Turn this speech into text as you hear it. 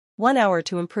1 hour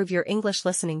to improve your English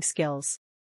listening skills.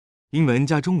 英文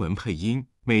加中文配音，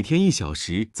每天1小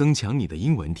时，增强你的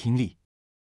英文听力。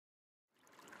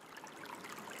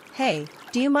Hey,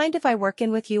 do you mind if I work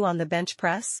in with you on the bench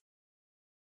press?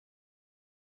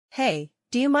 Hey,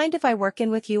 do you mind if I work in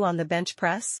with you on the bench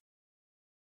press?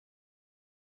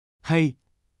 嘿，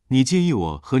你介意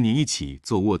我和你一起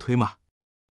做卧推吗？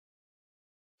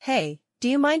 Hey, do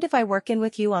you mind if I work in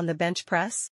with you on the bench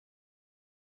press?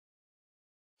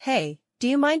 Hey, do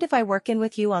you mind if I work in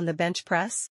with you on the bench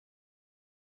press?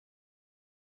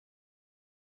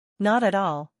 Not at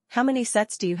all. How many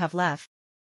sets do you have left?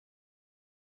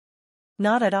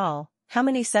 Not at all. How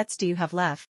many sets do you have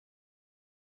left?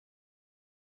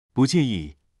 不介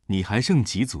意，你还剩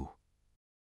几组？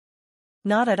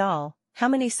 Not at all. How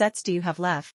many sets do you have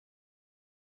left?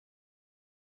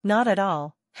 Not at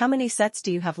all. How many sets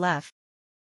do you have left?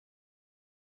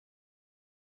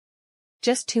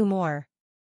 Just 2 more.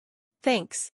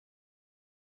 Thanks.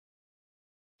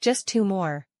 Just 2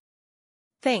 more.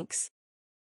 Thanks.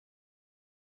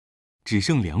 只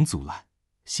剩2组了，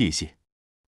谢谢。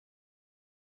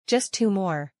Just 2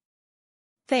 more.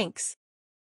 Thanks.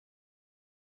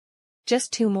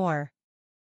 Just 2 more.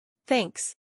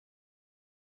 Thanks.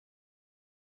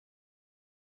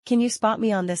 Can you spot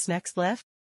me on this next lift?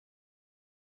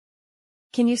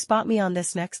 Can you spot me on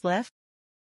this next lift?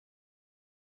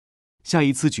 下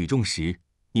一次举重时，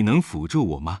你能辅助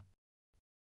我吗？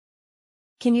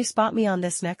 Can you spot me on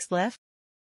this next lift?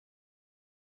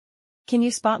 Can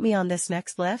you spot me on this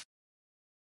next lift?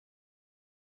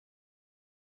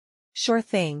 Sure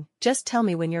thing, just tell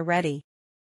me when you're ready.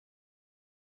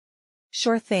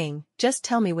 Sure thing, just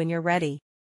tell me when you're ready.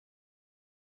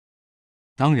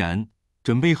 当然，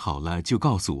准备好了就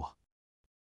告诉我。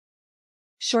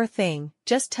Sure thing,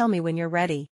 just tell me when you're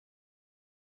ready.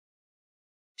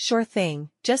 Sure thing,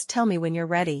 just tell me when you're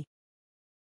ready.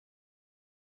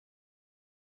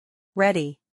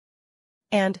 Ready.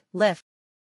 And, lift.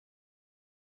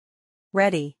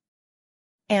 Ready.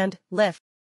 And, lift.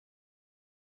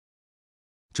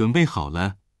 准备好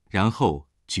了，然后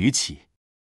举起。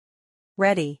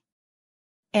Ready.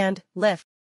 And, lift.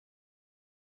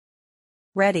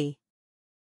 Ready.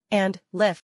 And,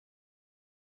 lift.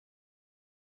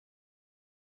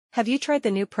 Have you tried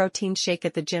the new protein shake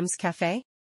at the gym's cafe?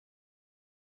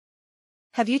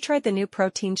 Have you tried the new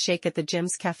protein shake at the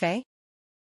gym's cafe?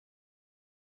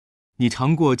 你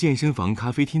尝过健身房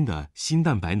咖啡厅的新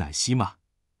蛋白奶昔吗？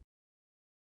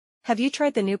 Have you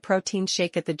tried the new protein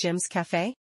shake at the gym's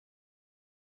cafe?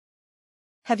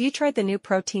 Have you tried the new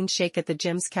protein shake at the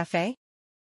gym's cafe?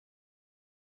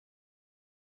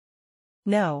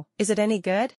 No, is it any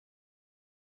good?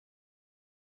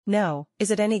 No,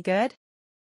 is it any good?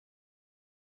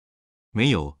 没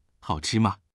有，好吃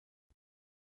吗？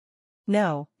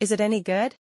 No, is it any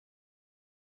good?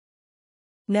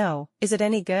 No, is it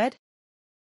any good?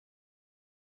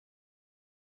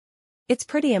 It's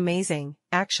pretty amazing,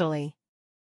 actually.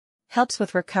 Helps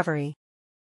with recovery.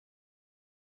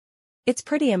 It's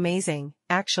pretty amazing,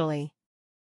 actually.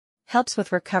 Helps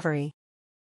with recovery.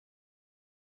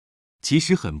 其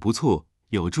实很不错，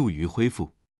有助于恢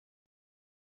复。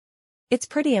 It's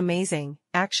pretty amazing,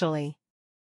 actually.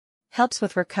 Helps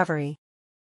with recovery.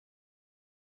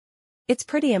 It's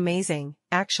pretty amazing,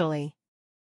 actually.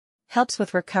 Helps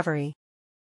with recovery.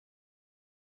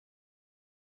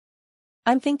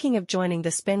 I'm thinking of joining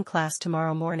the spin class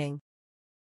tomorrow morning.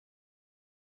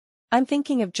 I'm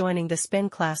thinking of joining the spin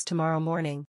class tomorrow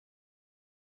morning.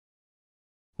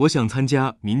 我想参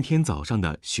加明天早上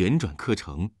的旋转课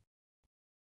程。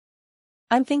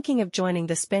 I'm thinking of joining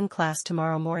the spin class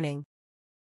tomorrow morning.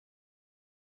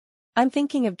 I'm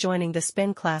thinking of joining the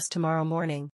spin class tomorrow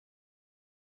morning.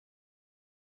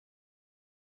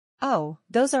 Oh,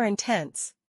 those are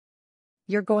intense.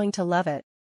 You're going to love it.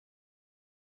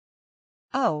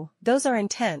 Oh, those are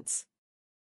intense.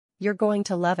 You're going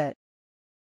to love it.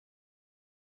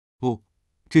 哦，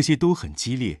这些都很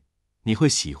激烈，你会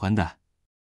喜欢的。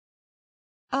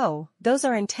 Oh, those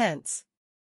are intense.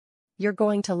 You're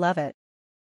going to love it.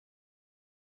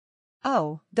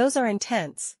 Oh, those are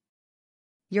intense.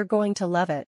 You're going to love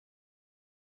it.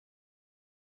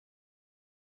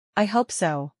 I hope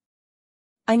so.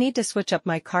 I need to switch up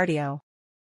my cardio.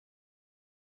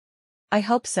 I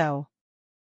hope so.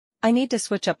 I need to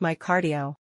switch up my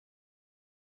cardio.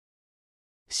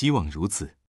 希望如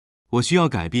此。我需要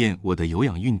改变我的有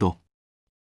氧运动。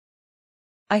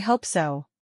 I hope so.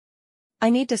 I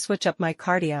need to switch up my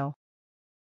cardio.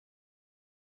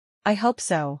 I hope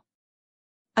so.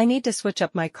 I need to switch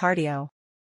up my cardio.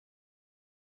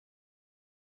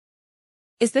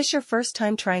 Is this your first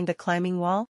time trying the climbing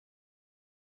wall?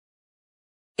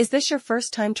 Is this your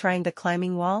first time trying the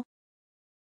climbing wall?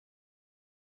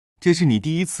 这是你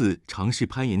第一次尝试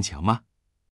攀岩墙吗？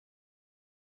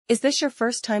 Is this your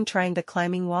first time trying the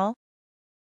climbing wall?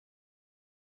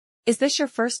 Is this your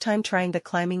first time trying the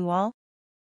climbing wall?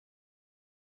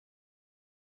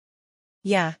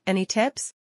 Yeah, any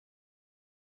tips?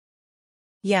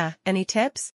 Yeah, any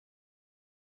tips?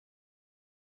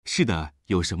 是的，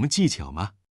有什么技巧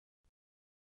吗？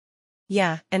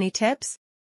 Yeah, any tips?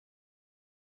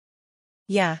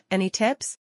 Yeah, any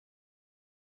tips?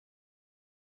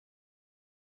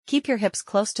 Keep your hips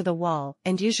close to the wall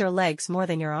and use your legs more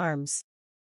than your arms.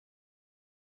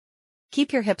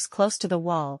 Keep your hips close to the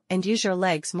wall and use your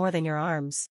legs more than your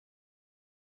arms.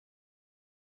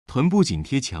 臀部紧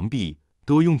贴墙壁，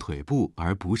多用腿部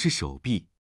而不是手臂。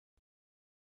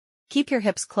Keep your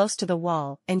hips close to the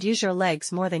wall and use your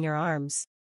legs more than your arms.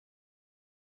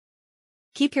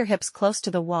 Keep your hips close to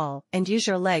the wall and use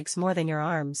your legs more than your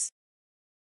arms.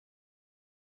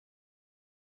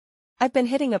 I've been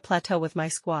hitting a plateau with my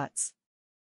squats.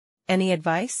 Any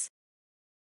advice?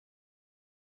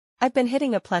 I've been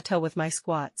hitting a plateau with my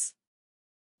squats.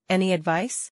 Any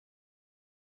advice?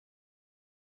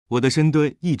 我的深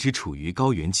蹲一直处于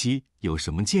高原期，有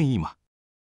什么建议吗？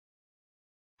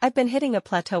 I've been hitting a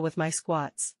plateau with my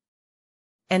squats.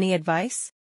 Any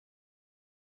advice?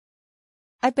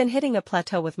 I've been hitting a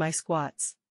plateau with my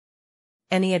squats.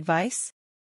 Any advice?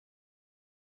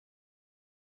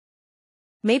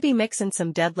 Maybe mix in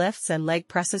some deadlifts and leg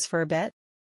presses for a bit?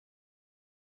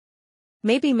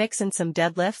 Maybe mix in some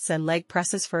deadlifts and leg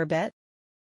presses for a bit?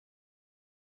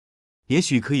 也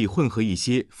许可以混合一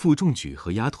些负重举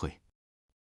和压腿。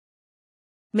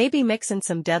 Maybe mix in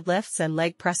some deadlifts and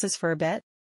leg presses for a bit?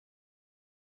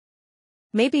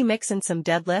 Maybe mix in some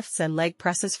deadlifts and leg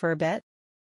presses for a bit?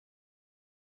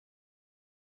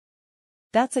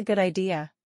 That's a good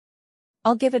idea.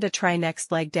 I'll give it a try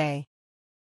next leg day.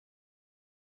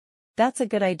 That's a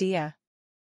good idea.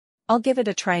 I'll give it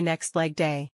a try next leg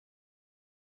day.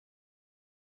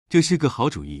 这是个好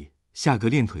主意，下个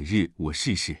练腿日我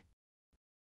试试。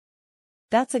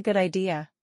 That's a good idea.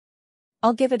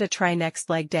 I'll give it a try next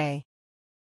leg day.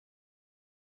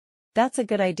 That's a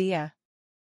good idea.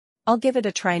 I'll give it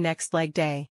a try next leg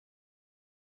day.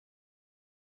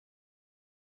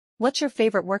 What's your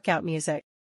favorite workout music?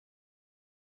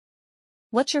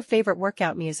 What's your favorite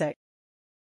workout music?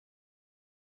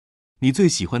 你最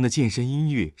喜欢的健身音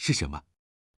乐是什么？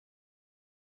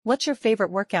 What's your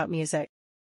favorite workout music?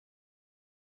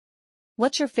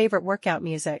 What's your favorite workout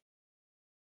music?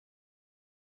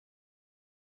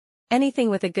 Anything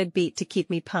with a good beat to keep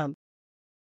me pumped.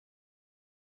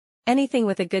 Anything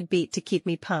with a good beat to keep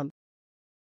me pumped.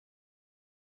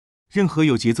 任何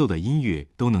有节奏的音乐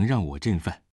都能让我振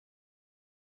奋。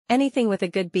 Anything with a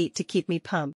good beat to keep me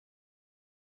pumped.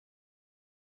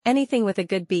 Anything with a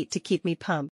good beat to keep me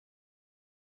pumped.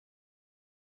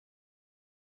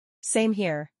 Same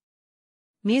here.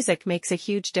 Music makes a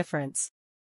huge difference.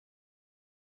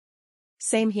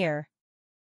 Same here.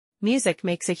 Music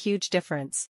makes a huge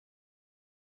difference.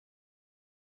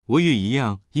 我也一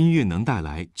样，音乐能带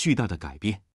来巨大的改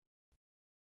变。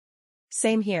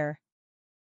 Same here.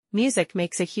 Music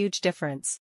makes a huge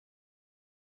difference.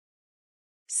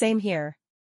 Same here.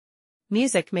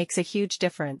 Music makes a huge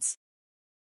difference.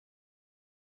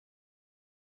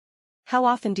 How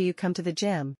often do you come to the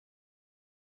gym?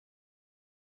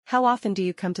 How often do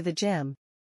you come to the gym?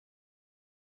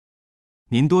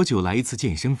 您多久来一次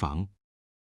健身房？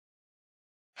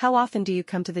 How often do you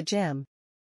come to the gym?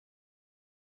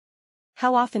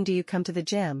 How often do you come to the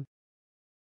gym?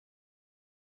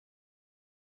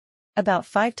 About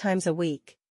 5 times a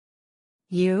week.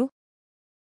 You?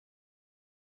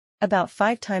 About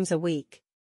 5 times a week.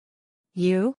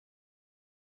 You?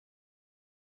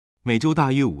 每周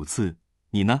大约5次，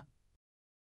你呢？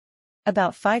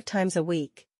 About 5 times a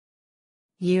week.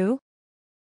 You?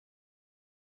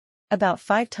 About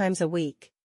 5 times a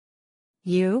week.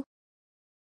 You?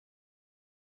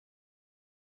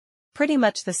 Pretty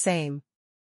much the same.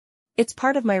 It's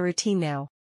part of my routine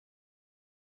now.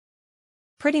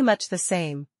 Pretty much the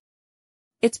same.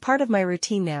 It's part of my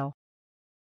routine now.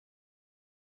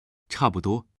 差不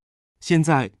多。现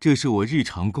在这是我日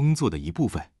常工作的一部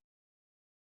分。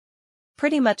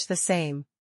 Pretty much the same.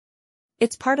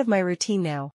 It's part of my routine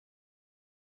now.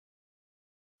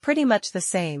 Pretty much the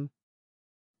same.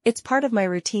 It's part of my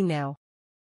routine now.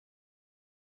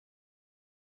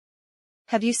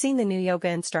 Have you seen the new yoga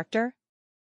instructor?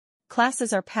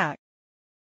 Classes are packed.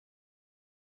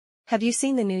 Have you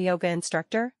seen the new yoga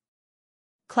instructor?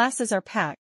 Classes are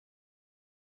packed.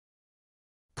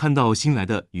 看到新来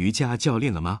的瑜伽教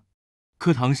练了吗？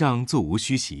课堂上座无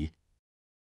虚席。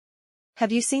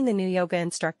Have you seen the new yoga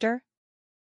instructor?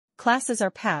 Classes are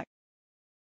packed.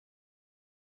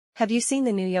 Have you seen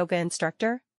the new yoga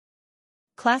instructor?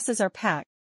 Classes are packed.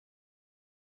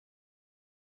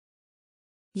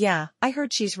 Yeah, I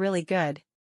heard she's really good.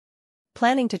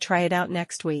 Planning to try it out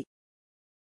next week.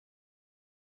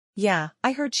 Yeah,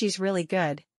 I heard she's really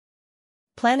good.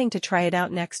 Planning to try it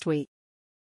out next week.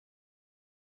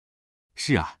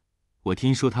 是啊，我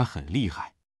听说她很厉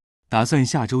害，打算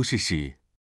下周试试。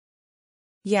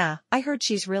Yeah, I heard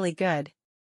she's really good.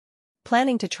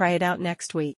 Planning to try it out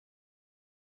next week.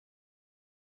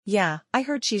 Yeah, I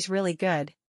heard she's really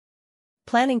good.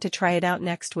 Planning to try it out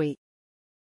next week.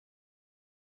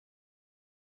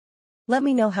 Let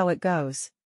me know how it goes.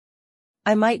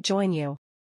 I might join you.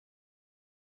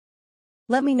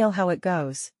 Let me know how it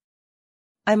goes.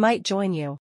 I might join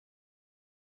you.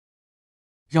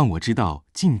 让我知道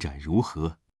进展如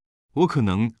何，我可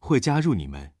能会加入你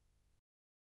们。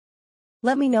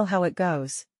Let me know how it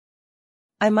goes.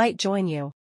 I might join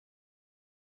you.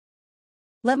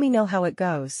 Let me know how it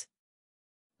goes.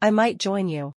 I might join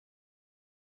you.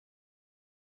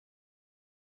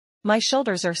 My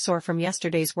shoulders are sore from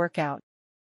yesterday's workout.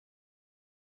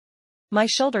 My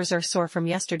shoulders are sore from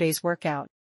yesterday's workout.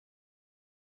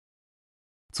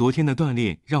 昨天的锻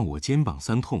炼让我肩膀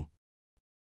酸痛。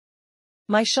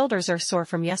My shoulders are sore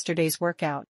from yesterday's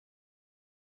workout.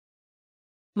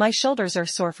 My shoulders are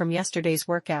sore from yesterday's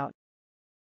workout.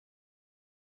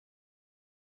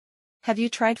 Have you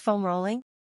tried foam rolling?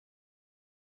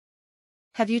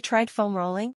 Have you tried foam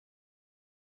rolling?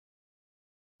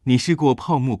 你试过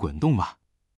泡沫滚动吗？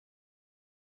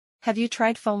 Have you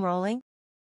tried foam rolling?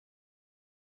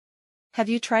 Have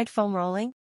you tried foam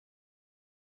rolling?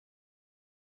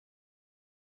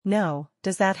 No,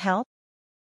 does that help?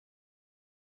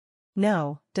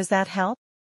 No, does that help?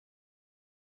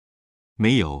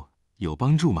 没有，有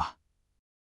帮助吗？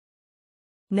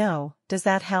 No, does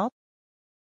that help?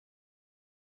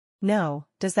 No,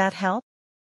 does that help?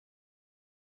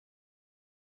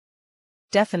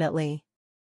 Definitely.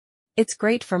 It's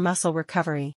great for muscle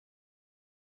recovery.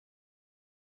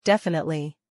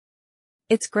 Definitely.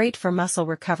 It's great for muscle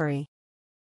recovery.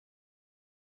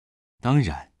 当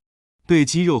然，对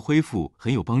肌肉恢复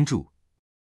很有帮助。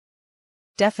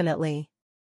Definitely.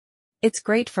 It's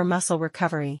great for muscle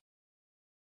recovery.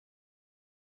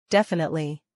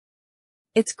 Definitely.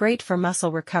 It's great for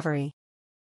muscle recovery.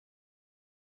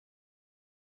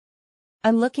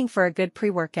 I'm looking for a good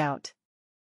pre-workout.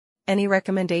 Any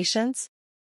recommendations?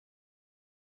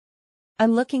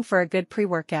 I'm looking for a good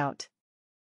pre-workout.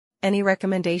 Any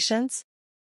recommendations?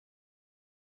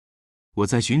 我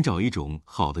在寻找一种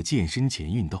好的健身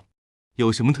前运动，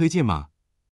有什么推荐吗？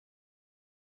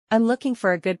 I'm looking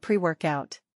for a good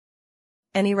pre-workout.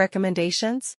 Any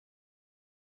recommendations?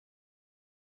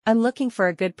 I'm looking for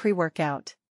a good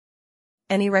pre-workout.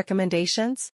 Any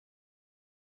recommendations?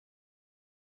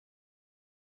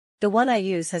 The one I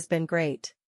use has been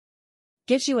great.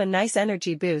 Gives you a nice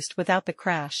energy boost without the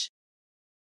crash.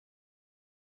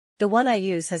 The one I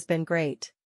use has been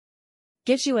great.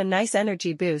 Gives you a nice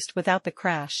energy boost without the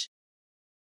crash.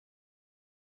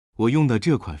 我用的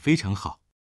这款非常好，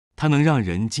它能让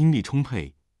人精力充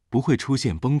沛，不会出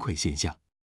现崩溃现象。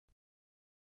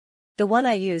The one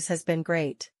I use has been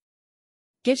great.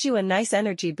 Gives you a nice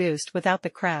energy boost without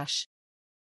the crash.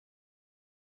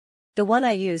 The one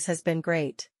I use has been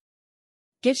great.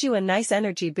 Gives you a nice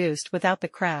energy boost without the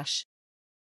crash.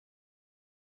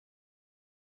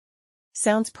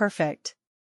 Sounds perfect.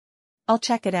 I'll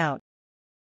check it out.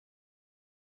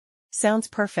 Sounds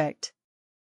perfect.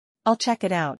 I'll check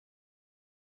it out.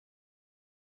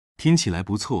 听起来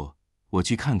不错，我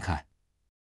去看看。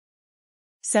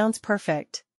Sounds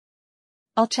perfect.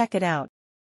 I'll check it out.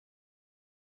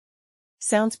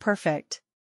 Sounds perfect.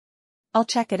 I'll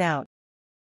check it out.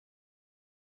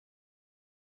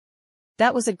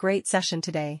 That was a great session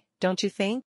today, don't you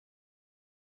think?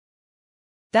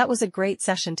 That was a great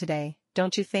session today,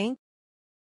 don't you think?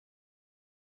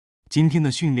 今天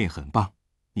的训练很棒，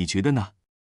你觉得呢？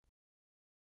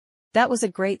 That was a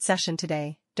great session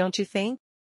today, don't you think?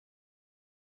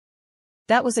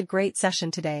 That was a great session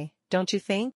today, don't you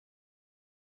think?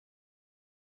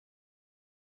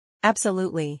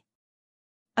 Absolutely.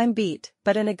 I'm beat,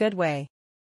 but in a good way.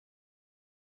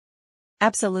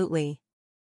 Absolutely.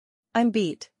 I'm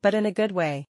beat, but in a good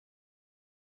way.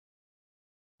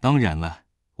 当然了，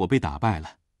我被打败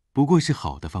了，不过是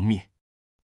好的方面。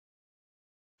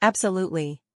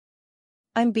Absolutely.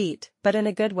 I'm beat, but in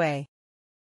a good way.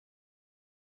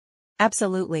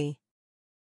 Absolutely.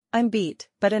 I'm beat,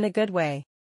 but in a good way.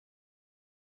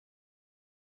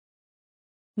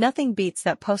 Nothing beats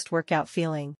that post-workout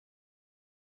feeling.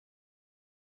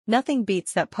 Nothing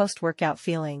beats that post-workout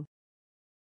feeling.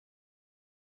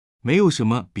 没有什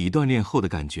么比锻炼后的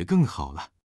感觉更好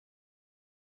了。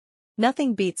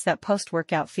Nothing beats that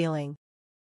post-workout feeling.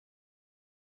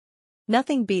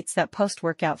 Nothing beats that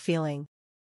post-workout feeling.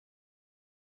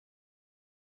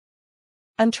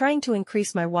 I'm trying to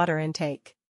increase my water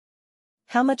intake.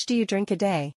 How much do you drink a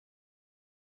day?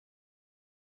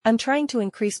 I'm trying to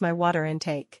increase my water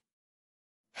intake.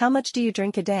 How much do you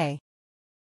drink a day?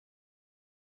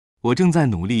 我正在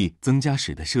努力增加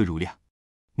水的摄入量。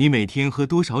你每天喝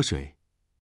多少水？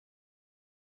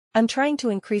 I'm trying to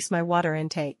increase my water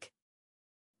intake.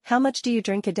 How much do you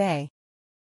drink a day?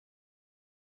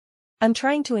 I'm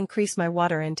trying to increase my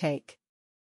water intake.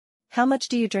 How much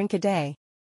do you drink a day?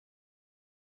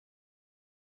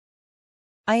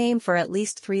 I aim for at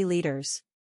least 3 liters.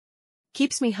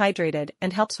 Keeps me hydrated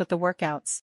and helps with the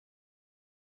workouts.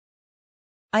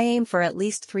 I aim for at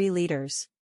least 3 liters.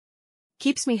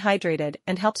 Keeps me hydrated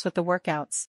and helps with the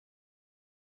workouts.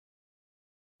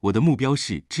 我的目标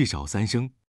是至少3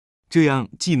升，这样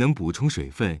既能补充水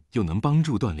分，又能帮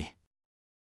助锻炼。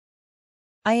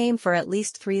I aim for at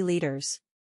least 3 liters.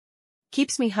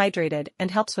 Keeps me hydrated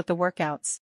and helps with the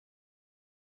workouts.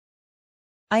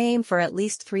 I aim for at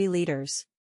least 3 liters.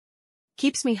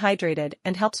 Keeps me hydrated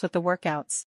and helps with the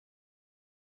workouts.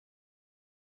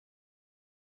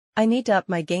 I need to up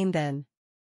my game then.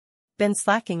 Been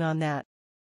slacking on that.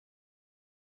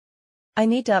 I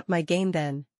need to up my game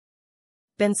then.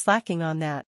 Been slacking on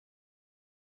that.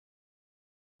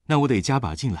 那我得加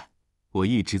把劲了，我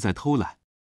一直在偷懒。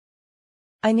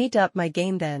I need to up my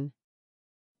game then.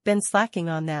 Been slacking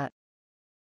on that.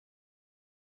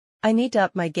 I need to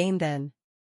up my game then.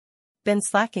 Been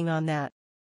slacking on that.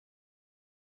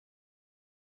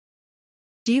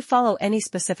 Do you follow any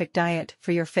specific diet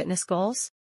for your fitness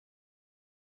goals?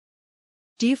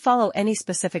 Do you follow any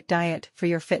specific diet for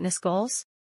your fitness goals?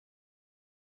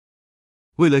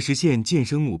 为了实现健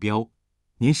身目标，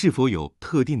您是否有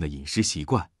特定的饮食习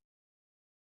惯？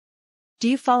 Do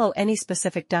you follow any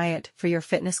specific diet for your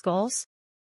fitness goals?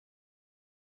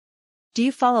 Do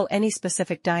you follow any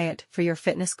specific diet for your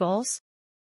fitness goals?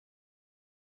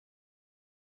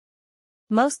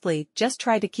 Mostly, just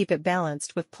try to keep it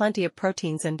balanced with plenty of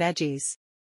proteins and veggies.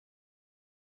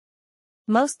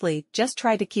 Mostly, just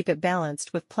try to keep it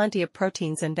balanced with plenty of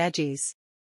proteins and veggies.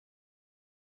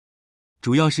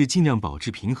 主要是尽量保持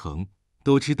平衡，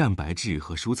多吃蛋白质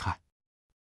和蔬菜。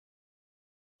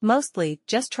Mostly,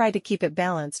 just try to keep it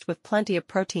balanced with plenty of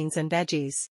proteins and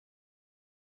veggies.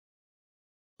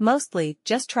 Mostly,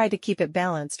 just try to keep it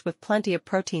balanced with plenty of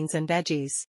proteins and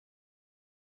veggies.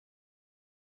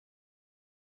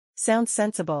 Sounds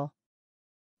sensible.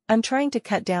 I'm trying to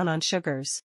cut down on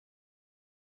sugars.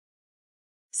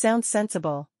 Sounds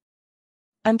sensible.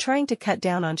 I'm trying to cut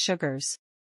down on sugars.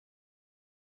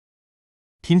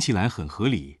 听起来很合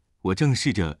理，我正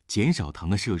试着减少糖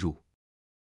的摄入。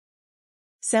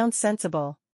Sounds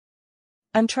sensible.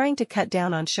 I'm trying to cut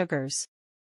down on sugars.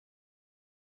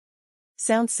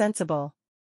 Sounds sensible.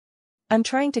 I'm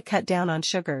trying to cut down on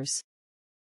sugars.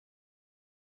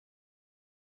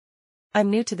 I'm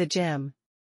new to the gym.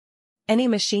 Any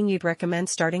machine you'd recommend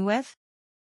starting with?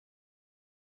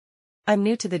 I'm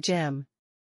new to the gym.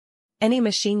 Any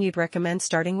machine you'd recommend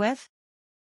starting with?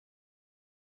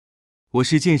 我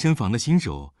是健身房的新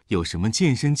手，有什么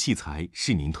健身器材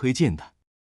是您推荐的？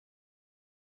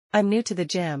 I'm new to the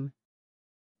gym.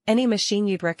 Any machine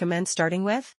you'd recommend starting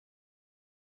with?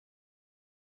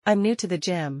 I'm new to the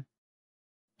gym.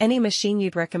 Any machine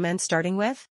you'd recommend starting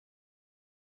with?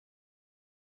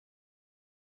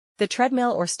 The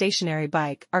treadmill or stationary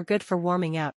bike are good for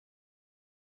warming up.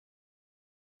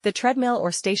 The treadmill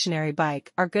or stationary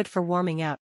bike are good for warming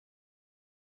up.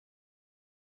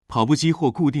 跑步机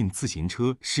或固定自行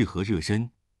车适合热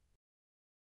身。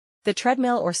The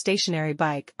treadmill or stationary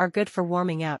bike are good for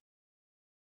warming up.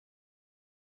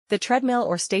 The treadmill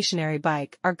or stationary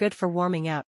bike are good for warming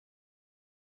up.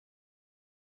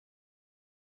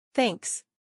 Thanks.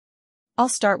 I'll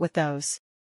start with those.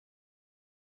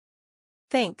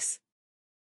 Thanks.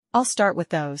 I'll start with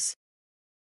those.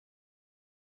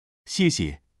 谢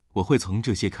谢，我会从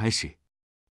这些开始。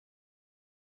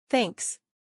Thanks.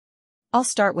 I'll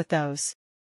start with those.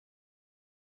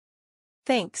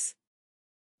 Thanks.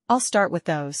 I'll start with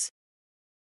those.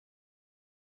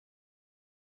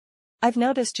 I've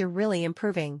noticed you're really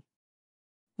improving.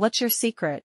 What's your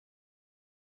secret?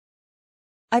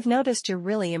 I've noticed you're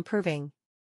really improving.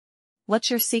 What's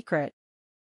your secret?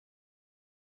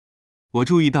 我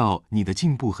注意到你的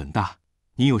进步很大，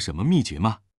你有什么秘诀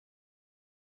吗？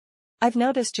 I've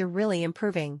noticed you're really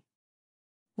improving.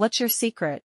 What's your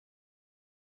secret?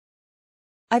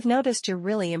 I've noticed you're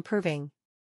really improving.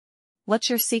 What's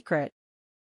your secret?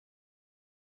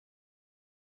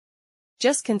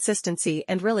 Just consistency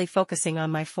and really focusing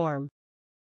on my form.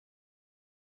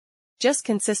 Just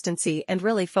consistency and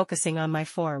really focusing on my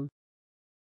form.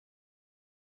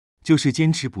 就是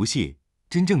坚持不懈，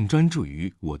真正专注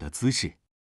于我的姿势。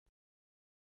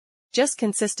Just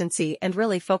consistency and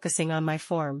really focusing on my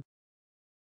form.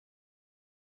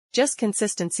 Just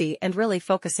consistency and really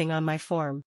focusing on my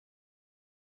form.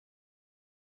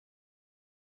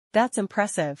 That's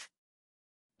impressive.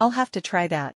 I'll have to try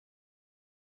that.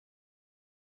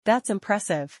 That's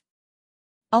impressive.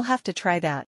 I'll have to try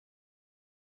that.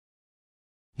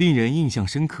 令人印象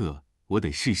深刻，我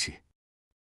得试试。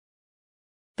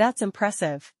That's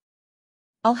impressive.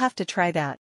 I'll have to try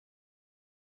that.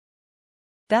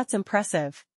 That's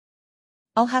impressive.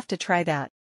 I'll have to try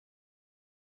that.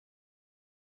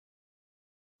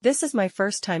 This is my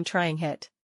first time trying it.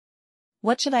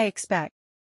 What should I expect?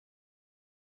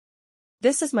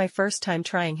 This is my first time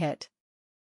trying it.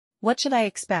 What should I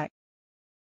expect?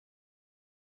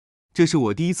 这是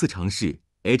我第一次尝试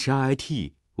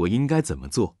HIIT， 我应该怎么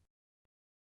做？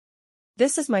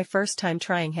 This is my first time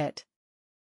trying it.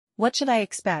 What should I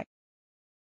expect?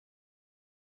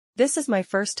 This is my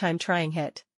first time trying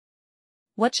it.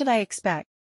 What should I expect?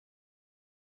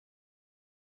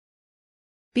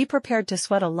 Be prepared to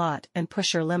sweat a lot and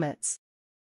push your limits.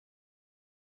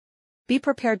 Be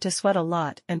prepared to sweat a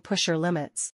lot and push your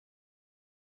limits.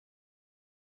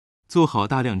 做好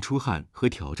大量出汗和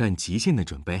挑战极限的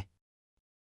准备。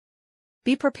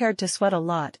Be prepared to sweat a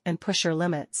lot and push your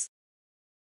limits.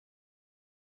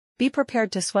 Be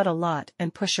prepared to sweat a lot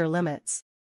and push your limits.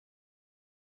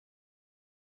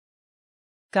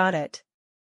 Got it.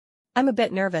 I'm a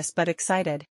bit nervous but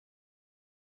excited.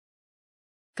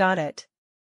 Got it.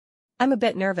 I'm a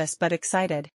bit nervous but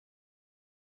excited.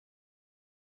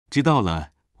 知道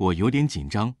了，我有点紧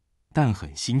张，但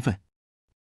很兴奋。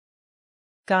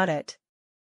Got it.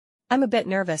 I'm a bit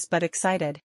nervous but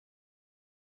excited.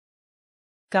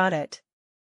 Got it.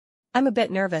 I'm a bit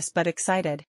nervous but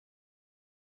excited.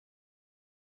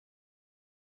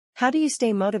 How do you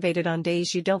stay motivated on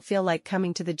days you don't feel like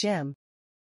coming to the gym?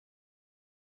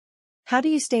 How do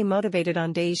you stay motivated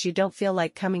on days you don't feel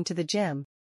like coming to the gym?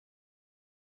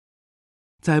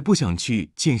 在不想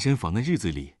去健身房的日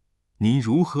子里，您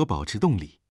如何保持动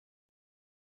力？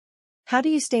 How do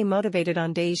you stay motivated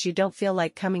on days you don't feel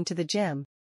like coming to the gym?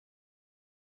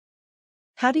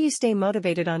 How do you stay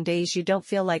motivated on days you don't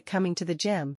feel like coming to the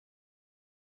gym?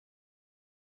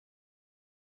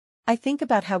 I think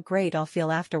about how great I'll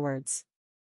feel afterwards.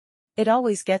 It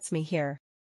always gets me here.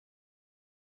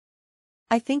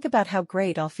 I think about how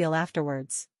great I'll feel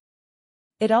afterwards.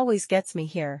 It always gets me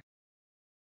here.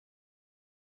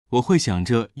 我会想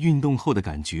着运动后的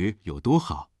感觉有多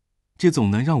好，这总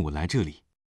能让我来这里。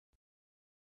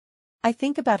I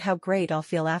think about how great I'll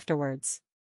feel afterwards.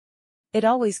 It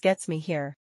always gets me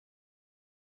here.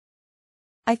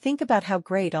 I think about how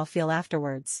great I'll feel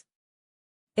afterwards.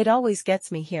 It always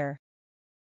gets me here.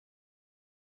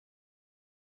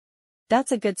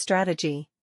 That's a good strategy.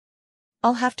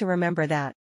 I'll have to remember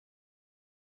that.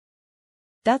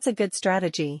 That's a good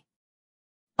strategy.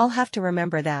 I'll have to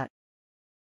remember that.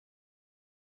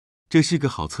 这是个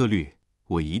好策略，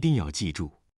我一定要记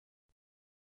住。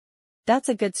That's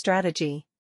a good strategy.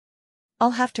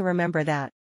 I'll have to remember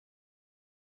that.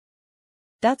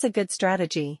 That's a good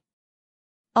strategy.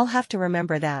 I'll have to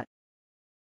remember that.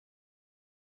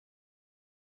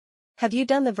 Have you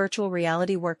done the virtual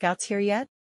reality workouts here yet?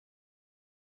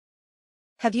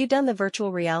 Have you done the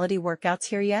virtual reality workouts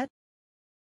here yet?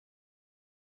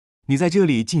 你在这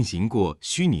里进行过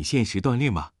虚拟现实锻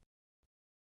炼吗？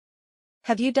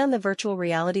 Have you done the virtual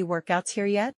reality workouts here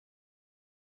yet?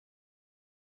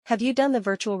 Have you done the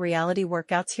virtual reality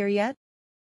workouts here yet?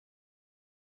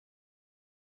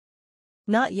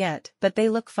 Not yet, but they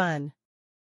look fun.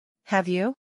 Have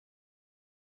you?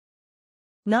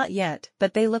 Not yet,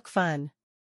 but they look fun.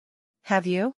 Have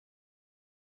you?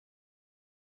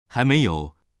 还没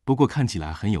有，不过看起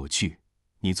来很有趣。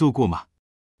你做过吗？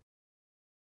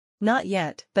 Not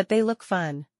yet, but they look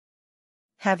fun.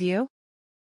 Have you?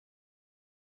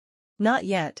 Not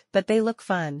yet, but they look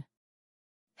fun.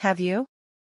 Have you?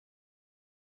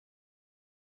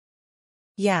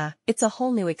 Yeah, it's a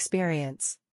whole new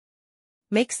experience.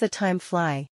 Makes the time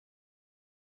fly.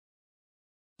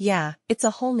 Yeah, it's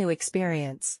a whole new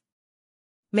experience.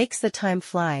 Makes the time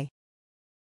fly.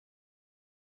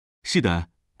 是的，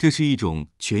这是一种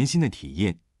全新的体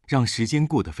验，让时间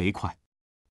过得飞快。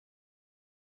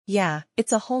Yeah,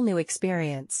 it's a whole new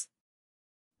experience.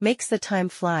 Makes the time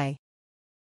fly.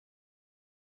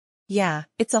 Yeah,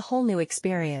 it's a whole new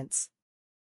experience.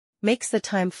 Makes the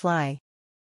time fly.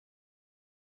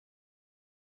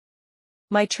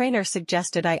 My trainer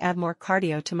suggested I add more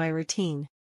cardio to my routine.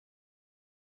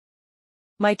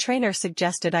 My trainer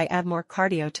suggested I add more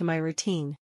cardio to my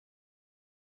routine.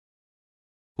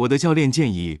 我的教练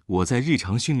建议我在日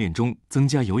常训练中增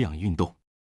加有氧运动。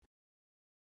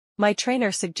My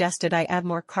trainer suggested I add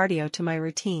more cardio to my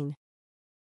routine.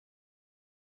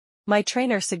 My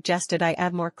trainer suggested I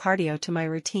add more cardio to my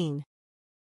routine.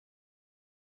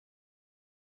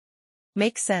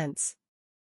 Makes sense.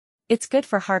 It's good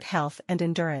for heart health and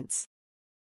endurance.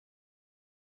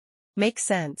 Makes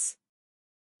sense.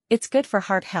 It's good for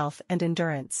heart health and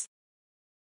endurance.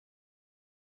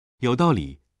 有道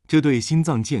理，这对心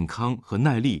脏健康和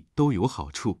耐力都有好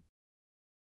处。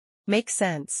Makes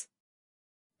sense.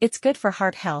 It's good for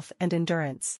heart health and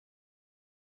endurance.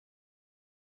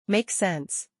 Makes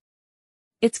sense.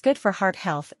 It's good for heart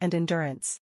health and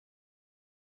endurance.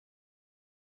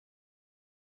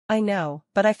 I know,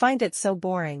 but I find it so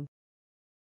boring.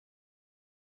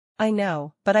 I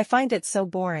know, but I find it so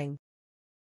boring.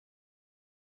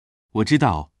 我知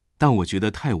道，但我觉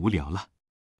得太无聊了。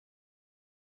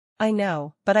I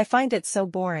know, but I find it so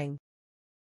boring.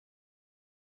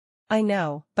 I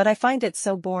know, but I find it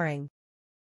so boring.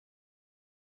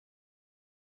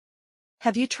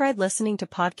 Have you tried listening to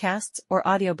podcasts or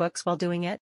audiobooks while doing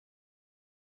it?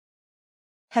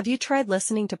 Have you tried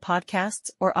listening to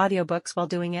podcasts or audiobooks while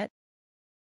doing it?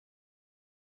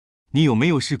 你有没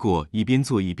有试过一边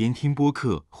做一边听播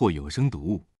客或有声读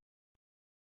物？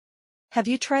 Have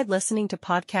you tried listening to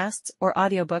podcasts or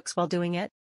audiobooks while doing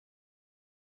it?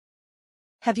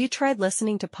 Have you tried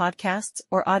listening to podcasts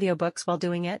or audiobooks while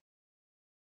doing it?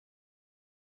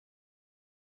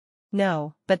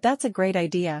 No, but that's a great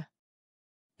idea.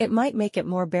 It might make it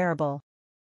more bearable.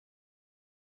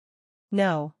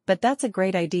 No, but that's a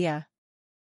great idea.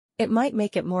 It might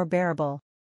make it more bearable.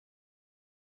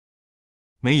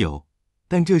 没有，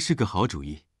但这是个好主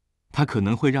意，它可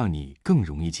能会让你更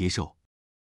容易接受。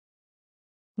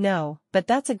No, but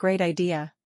that's a great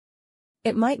idea.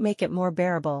 It might make it more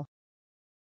bearable.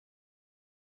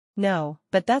 No,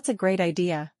 but that's a great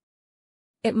idea.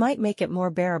 It might make it more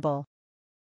bearable.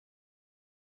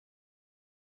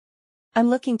 I'm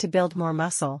looking to build more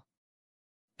muscle.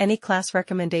 Any class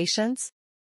recommendations?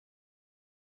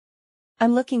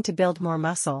 I'm looking to build more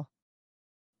muscle.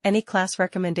 Any class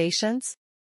recommendations?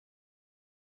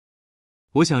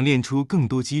 我想练出更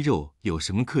多肌肉，有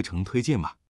什么课程推荐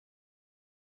吗？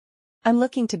 I'm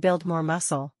looking to build more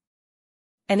muscle.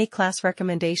 Any class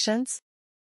recommendations?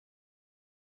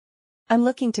 I'm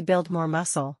looking to build more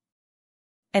muscle.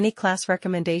 Any class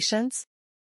recommendations?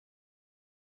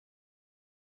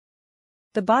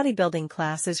 The bodybuilding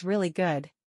class is really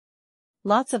good.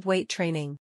 Lots of weight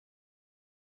training.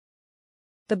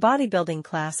 The bodybuilding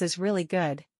class is really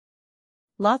good.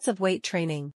 Lots of weight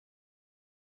training.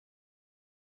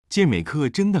 健美课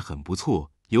真的很不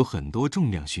错，有很多重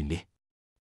量训练。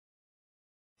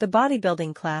The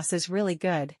bodybuilding class is really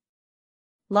good.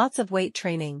 Lots of weight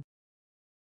training.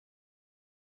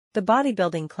 The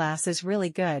bodybuilding class is really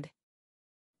good.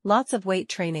 Lots of weight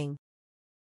training.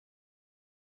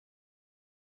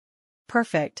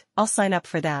 Perfect, I'll sign up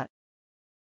for that.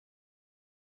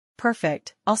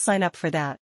 Perfect, I'll sign up for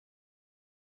that.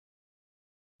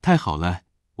 太好了，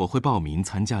我会报名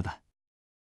参加的。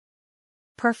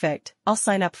Perfect, I'll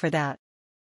sign up for that.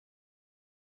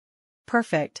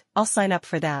 Perfect, I'll sign up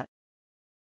for that.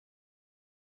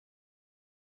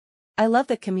 I love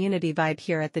the community vibe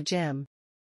here at the gym.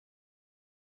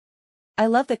 I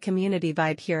love the community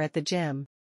vibe here at the gym.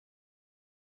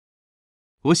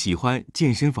 我喜欢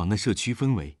健身房的社区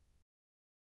氛围。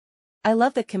I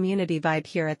love the community vibe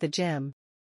here at the gym.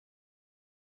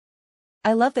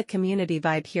 I love the community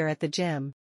vibe here at the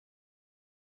gym.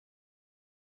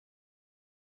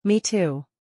 Me too.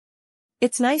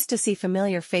 It's nice to see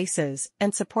familiar faces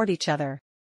and support each other.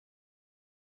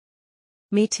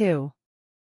 Me too.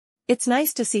 It's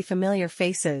nice to see familiar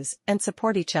faces and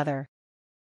support each other.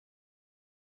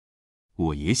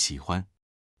 我也喜欢，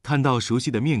看到熟悉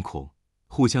的面孔，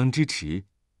互相支持，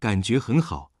感觉很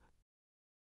好。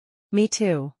Me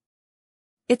too.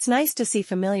 It's nice to see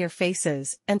familiar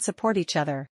faces and support each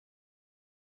other.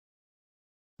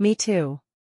 Me too.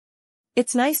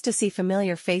 It's nice to see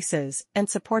familiar faces and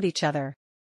support each other.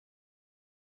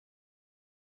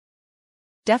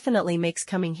 Definitely makes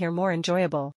coming here more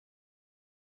enjoyable.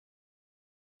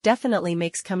 Definitely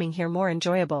makes coming here more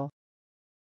enjoyable.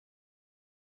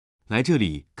 来这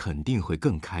里肯定会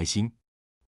更开心。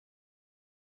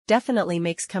Definitely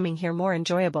makes coming here more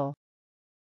enjoyable.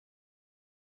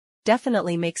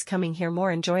 Definitely makes coming here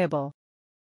more enjoyable.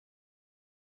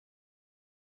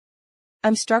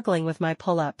 I'm struggling with my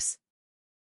pull-ups.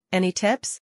 Any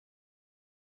tips?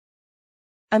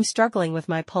 I'm struggling with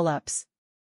my pull-ups.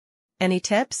 Any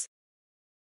tips?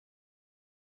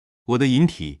 我的引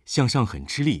体向上很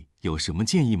吃力，有什么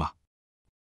建议吗？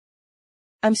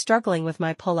 I'm struggling with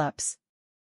my pull-ups.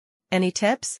 Any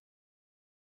tips?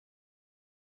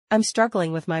 I'm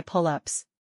struggling with my pull-ups.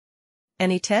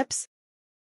 Any tips?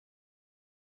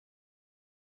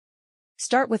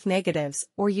 Start with negatives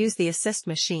or use the assist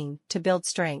machine to build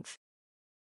strength.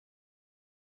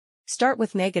 Start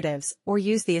with negatives or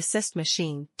use the assist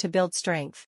machine to build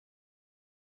strength.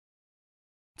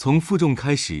 从负重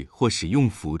开始或使用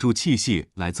辅助器械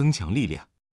来增强力量。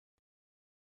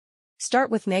Start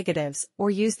with negatives or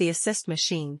use the assist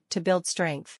machine to build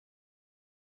strength.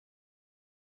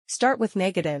 Start with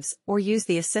negatives or use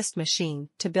the assist machine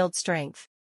to build strength.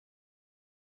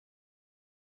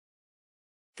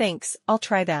 Thanks, I'll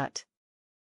try that.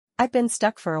 I've been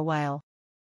stuck for a while.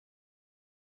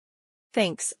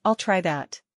 Thanks, I'll try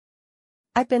that.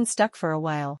 I've been stuck for a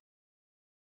while.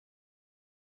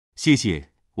 谢谢，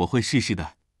我会试试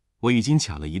的。我已经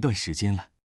卡了一段时间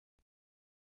了。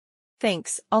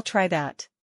Thanks, I'll try that.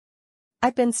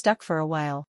 I've been stuck for a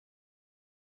while.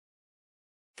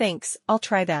 Thanks, I'll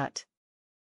try that.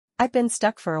 I've been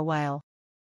stuck for a while.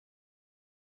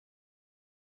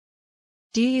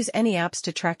 Do you use any apps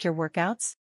to track your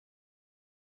workouts?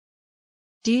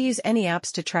 Do you use any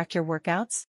apps to track your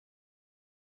workouts?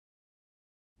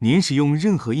 您使用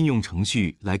任何应用程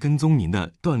序来跟踪您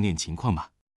的锻炼情况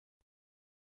吗？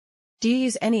 Do you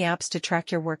use any apps to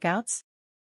track your workouts?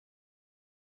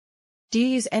 Do you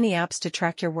use any apps to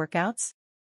track your workouts?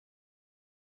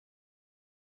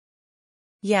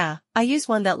 Yeah, I use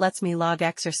one that lets me log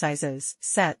exercises,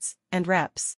 sets, and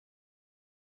reps.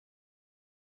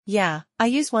 Yeah, I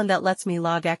use one that lets me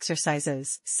log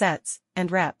exercises, sets,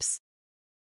 and reps.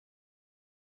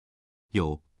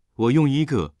 有，我用一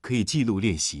个可以记录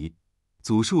练习、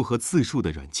组数和次数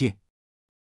的软件。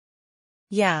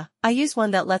Yeah, I use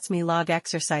one that lets me log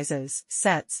exercises,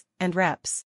 sets, and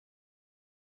reps.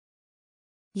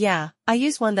 Yeah, I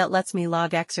use one that lets me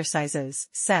log exercises,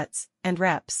 sets, and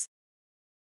reps.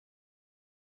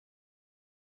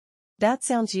 That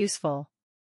sounds useful.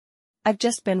 I've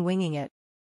just been winging it.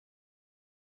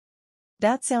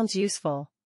 That sounds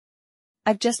useful.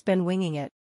 I've just been winging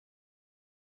it.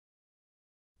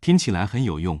 听起来很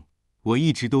有用，我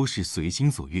一直都是随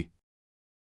心所欲。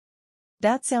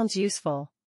That sounds useful.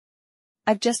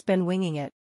 I've just been winging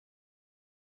it.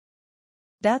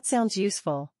 That sounds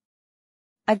useful.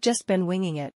 I've just been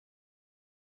winging it.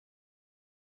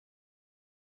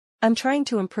 I'm trying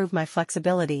to improve my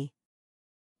flexibility.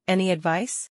 Any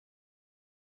advice?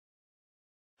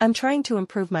 I'm trying to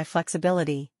improve my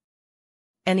flexibility.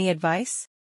 Any advice?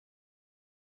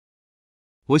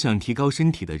 我想提高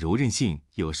身体的柔韧性，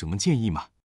有什么建议吗？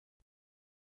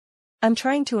 I'm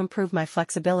trying to improve my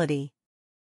flexibility.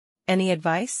 Any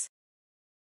advice?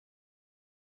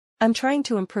 I'm trying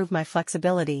to improve my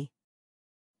flexibility.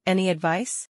 Any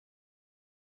advice?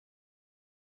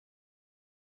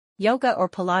 Yoga or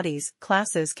Pilates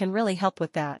classes can really help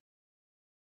with that.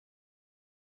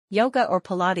 Yoga or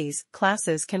Pilates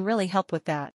classes can really help with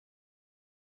that.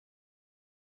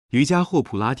 瑜伽或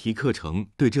普拉提课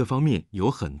程对这方面有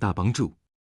很大帮助。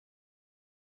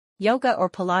Yoga or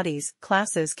Pilates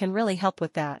classes can really help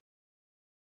with that.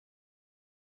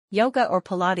 Yoga or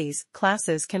Pilates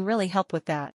classes can really help with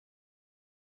that.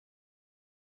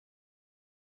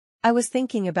 I was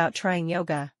thinking about trying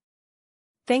yoga.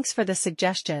 Thanks for the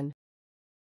suggestion.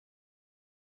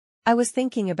 I was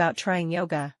thinking about trying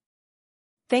yoga.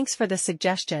 Thanks for the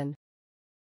suggestion.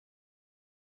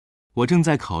 我正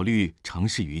在考虑尝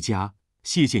试瑜伽，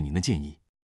谢谢您的建议。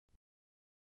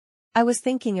I was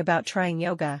thinking about trying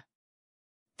yoga.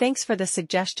 Thanks for the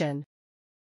suggestion.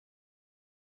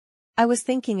 I was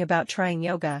thinking about trying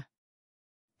yoga.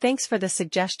 Thanks for the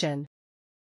suggestion.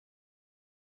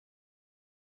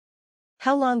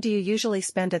 How long do you usually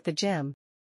spend at the gym?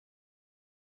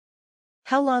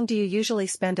 How long do you usually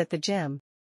spend at the gym?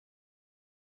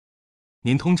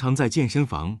 您通常在健身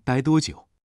房待多久？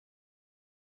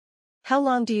 How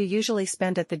long do you usually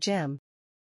spend at the gym?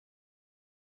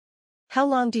 How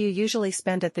long do you usually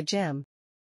spend at the gym?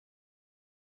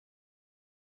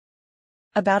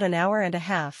 About an hour and a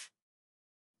half.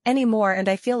 Any more and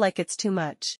I feel like it's too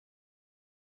much.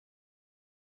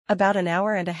 About an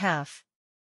hour and a half.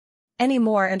 Any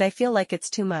more and I feel like it's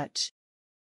too much.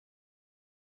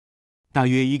 大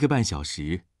约1个半小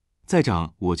时，再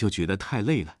长我就觉得太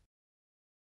累了。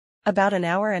About an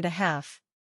hour and a half.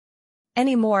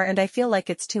 Any more and I feel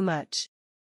like it's too much.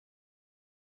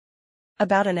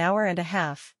 About an hour and a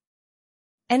half.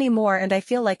 Any more and I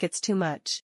feel like it's too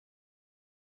much.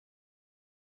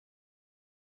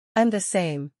 I'm the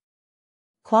same.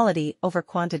 Quality over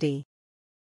quantity.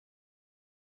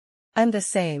 I'm the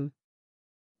same.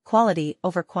 Quality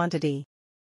over quantity.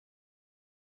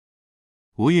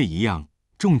 我也一样，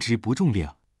重质不重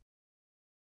量。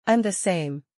I'm the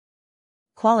same.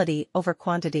 Quality over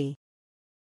quantity.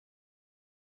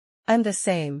 I'm the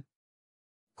same.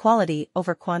 Quality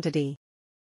over quantity.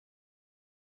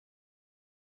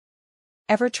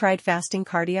 Ever tried fasting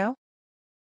cardio?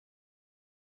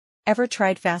 Ever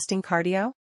tried fasting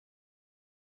cardio?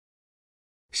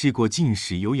 试过禁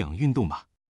食有氧运动吗？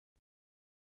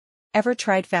 Ever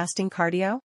tried fasting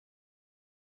cardio?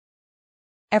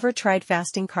 Ever tried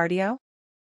fasting cardio?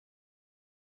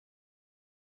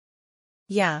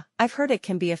 Yeah, I've heard it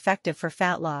can be effective for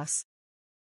fat loss.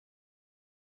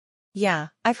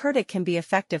 Yeah, I've heard it can be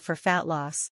effective for fat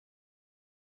loss.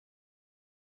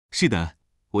 是的，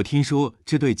我听说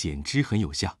这对减脂很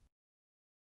有效。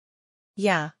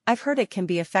Yeah, I've heard it can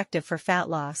be effective for fat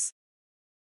loss.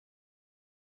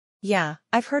 Yeah,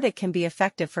 I've heard it can be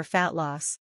effective for fat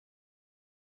loss.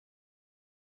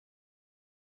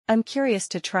 I'm curious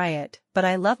to try it, but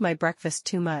I love my breakfast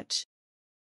too much.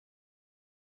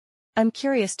 I'm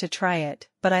curious to try it,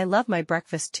 but I love my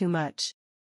breakfast too much.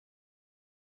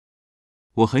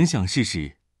 我很想试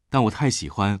试，但我太喜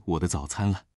欢我的早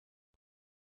餐了。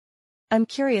I'm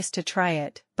curious to try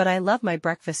it, but I love my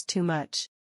breakfast too much.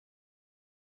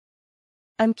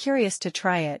 I'm curious to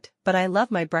try it, but I love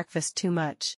my breakfast too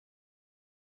much.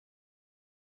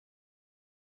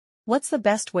 What's the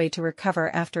best way to recover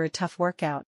after a tough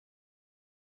workout?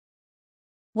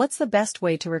 What's the best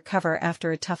way to recover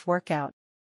after a tough workout?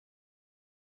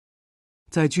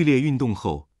 在剧烈运动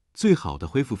后，最好的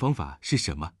恢复方法是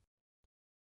什么？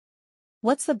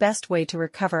 What's the best way to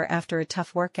recover after a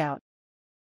tough workout?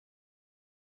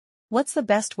 What's the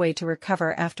best way to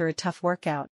recover after a tough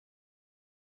workout?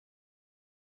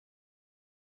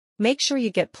 Make sure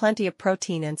you get plenty of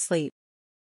protein and sleep.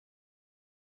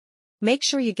 Make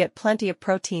sure you get plenty of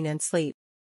protein and sleep.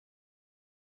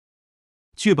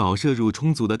 确保摄入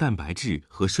充足的蛋白质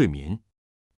和睡眠。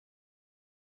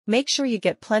Make sure you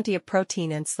get plenty of protein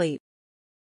and sleep.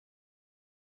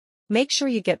 Make sure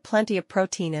you get plenty of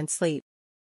protein and sleep.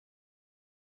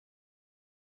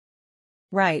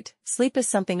 Right, sleep is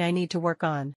something I need to work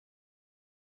on.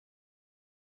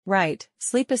 Right,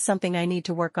 sleep is something I need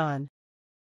to work on.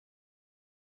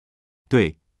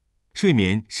 对，睡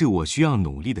眠是我需要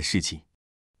努力的事情。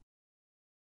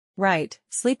Right,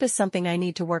 sleep is something I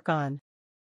need to work on.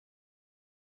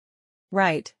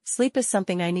 Right, sleep is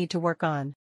something I need to work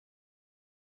on.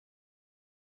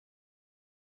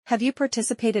 Have you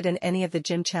participated in any of the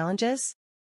gym challenges?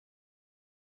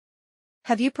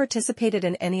 Have you participated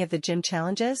in any of the gym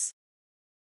challenges?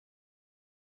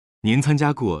 您参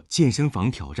加过健身房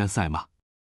挑战赛吗？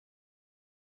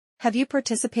 Have you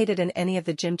participated in any of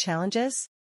the gym challenges?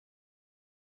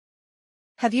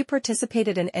 Have you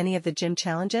participated in any of the gym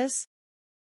challenges?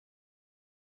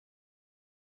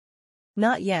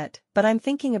 Not yet, but I'm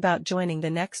thinking about joining the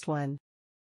next one.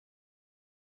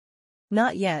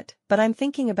 Not yet, but I'm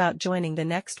thinking about joining the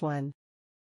next one.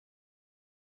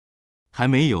 还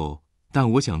没有，但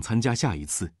我想参加下一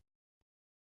次。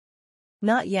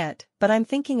 Not yet, but I'm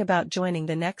thinking about joining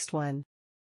the next one.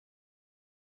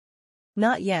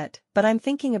 Not yet, but I'm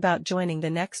thinking about joining the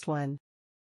next one.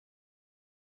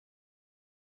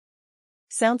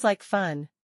 Sounds like fun.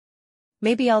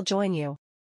 Maybe I'll join you.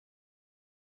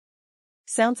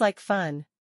 Sounds like fun.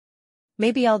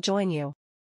 Maybe I'll join you.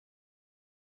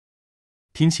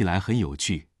 听起来很有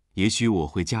趣，也许我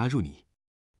会加入你。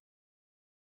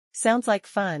 Sounds like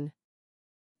fun.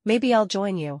 Maybe I'll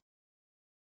join you.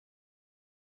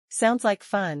 Sounds like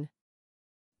fun.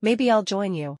 Maybe I'll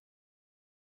join you.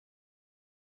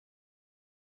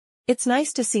 It's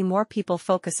nice to see more people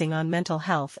focusing on mental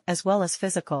health as well as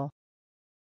physical.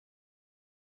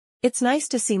 It's nice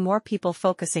to see more people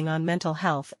focusing on mental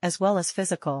health as well as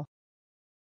physical.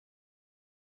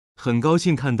 很高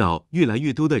兴看到越来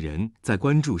越多的人在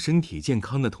关注身体健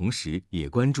康的同时，也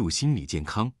关注心理健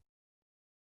康。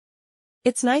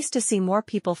 It's nice to see more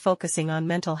people focusing on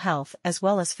mental health as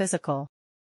well as physical.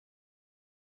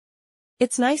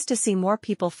 It's nice to see more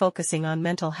people focusing on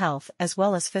mental health as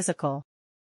well as physical.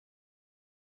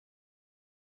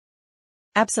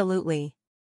 Absolutely.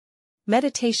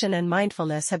 Meditation and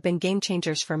mindfulness have been game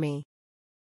changers for me.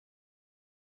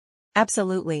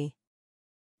 Absolutely.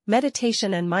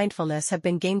 Meditation and mindfulness have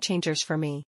been game changers for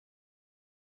me.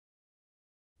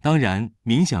 当然，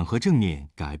冥想和正念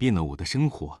改变了我的生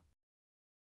活。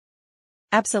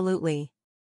Absolutely.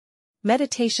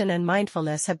 Meditation and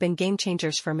mindfulness have been game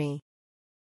changers for me.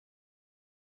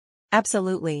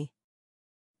 Absolutely.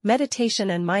 Meditation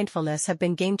and mindfulness have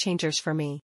been game changers for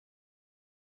me.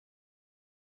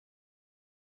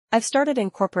 I've started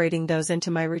incorporating those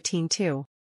into my routine too.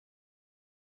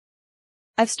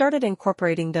 I've started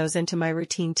incorporating those into my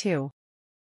routine too.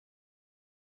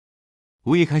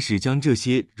 我也开始将这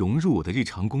些融入我的日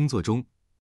常工作中。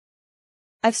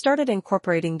I've started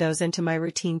incorporating those into my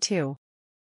routine too.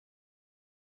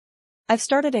 I've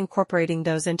started incorporating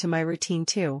those into my routine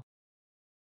too.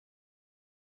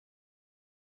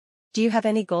 Do you have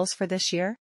any goals for this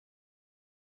year?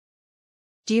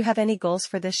 Do you have any goals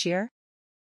for this year?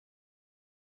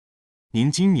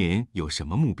 您今年有什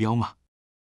么目标吗？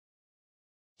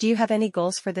 Do you have any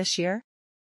goals for this year?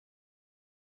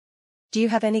 Do you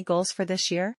have any goals for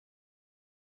this year?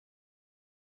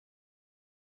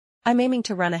 I'm aiming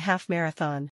to run a half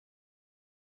marathon.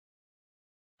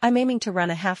 I'm aiming to run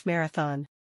a half marathon.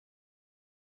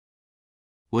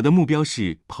 我的目标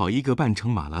是跑一个半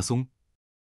程马拉松。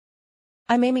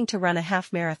I'm aiming to run a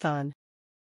half marathon.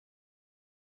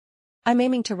 I'm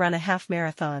aiming to run a half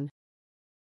marathon.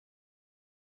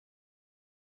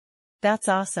 That's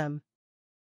awesome.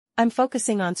 I'm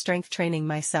focusing on strength training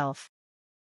myself.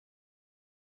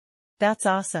 That's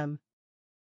awesome.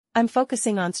 I'm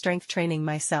focusing on strength training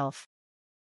myself.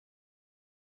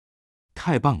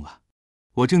 太棒了！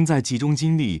我正在集中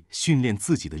精力训练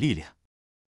自己的力量。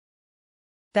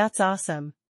That's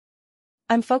awesome.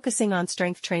 I'm focusing on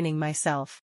strength training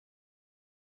myself.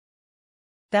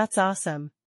 That's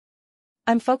awesome.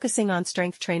 I'm focusing on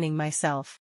strength training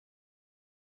myself.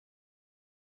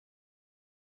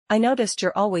 I noticed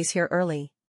you're always here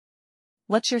early.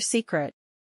 What's your secret?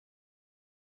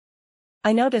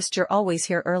 I noticed you're always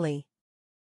here early.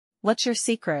 What's your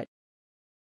secret?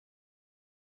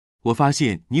 我发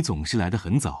现你总是来得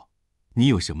很早，你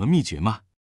有什么秘诀吗？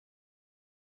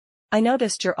 I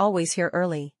noticed you're always here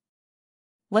early.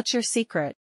 What's your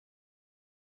secret?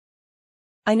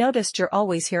 I noticed you're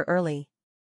always here early.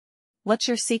 What's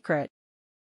your secret?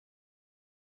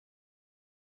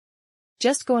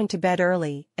 Just going to bed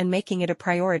early and making it a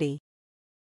priority.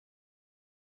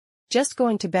 Just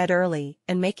going to bed early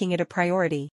and making it a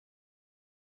priority.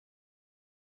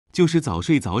 就是早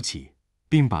睡早起，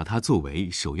并把它作为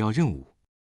首要任务。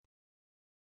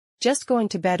Just going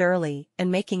to bed early and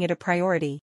making it a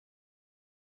priority.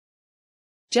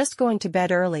 Just going to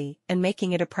bed early and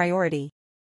making it a priority.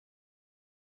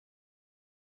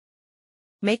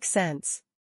 Makes sense.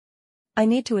 I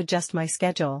need to adjust my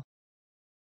schedule.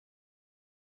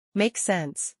 Makes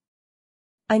sense.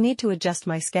 I need to adjust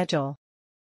my schedule.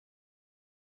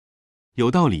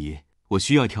 有道理，我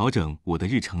需要调整我的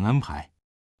日程安排。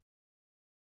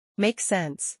Makes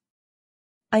sense.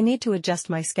 I need to adjust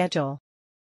my schedule.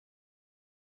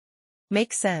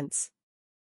 Makes sense.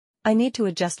 I need to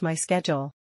adjust my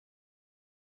schedule.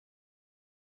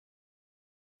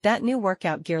 That new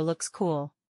workout gear looks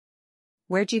cool.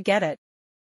 Where'd you get it?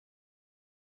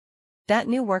 That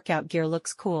new workout gear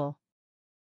looks cool.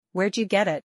 Where'd you get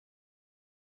it?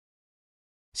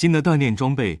 新的锻炼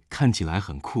装备看起来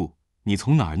很酷，你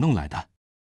从哪儿弄来的？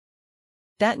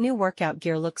 That new workout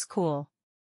gear looks cool.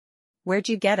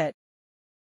 Where'd you get it?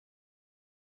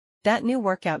 That new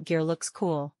workout gear looks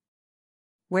cool.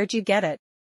 Where'd you get it?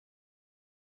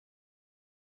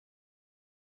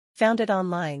 Found it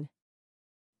online.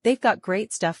 They've got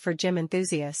great stuff for gym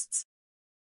enthusiasts.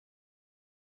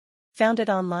 Found it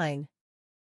online.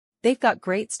 They've got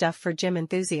great stuff for gym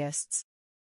enthusiasts.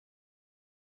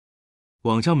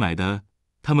 网上买的，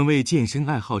他们为健身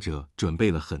爱好者准备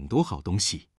了很多好东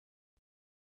西。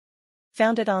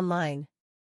Found it online.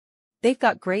 They've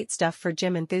got great stuff for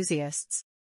gym enthusiasts.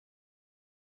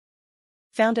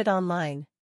 Found it online.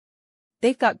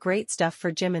 They've got great stuff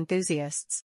for gym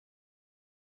enthusiasts.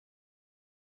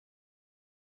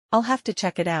 I'll have to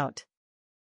check it out.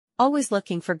 Always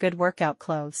looking for good workout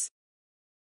clothes.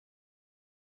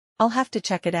 I'll have to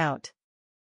check it out.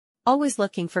 Always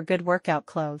looking for good workout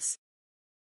clothes.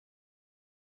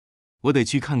 我得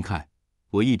去看看，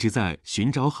我一直在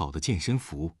寻找好的健身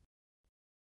服。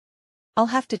I'll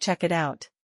have to check it out.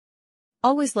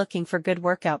 Always looking for good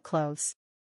workout clothes.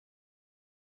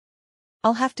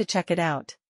 I'll have to check it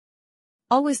out.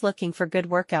 Always looking for good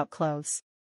workout clothes.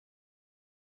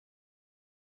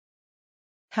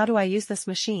 How do I use this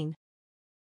machine?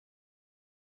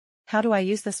 How do I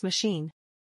use this machine?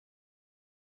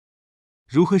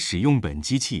 如何使用本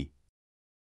机器？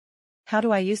 How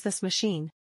do I use this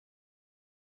machine?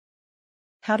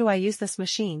 How do I use this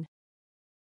machine?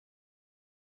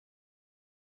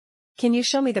 Can you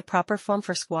show me the proper form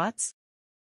for squats?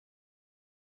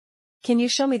 Can you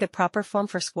show me the proper form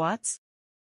for squats?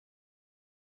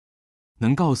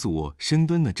 能告诉我深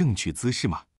蹲的正确姿势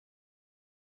吗？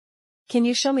 Can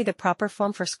you show me the proper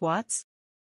form for squats?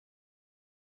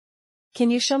 Can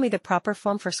you show me the proper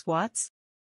form for squats?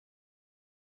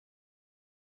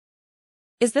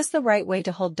 Is this the right way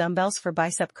to hold dumbbells for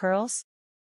bicep curls?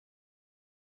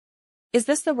 Is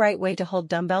this the right way to hold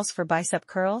dumbbells for bicep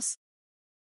curls?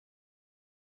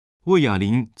 握哑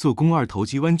铃做肱二头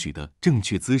肌弯举的正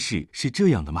确姿势是这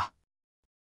样的吗？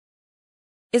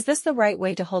 Is this the right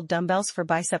way to hold dumbbells for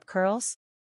bicep curls?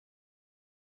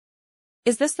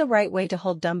 Is this the right way to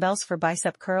hold dumbbells for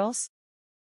bicep curls?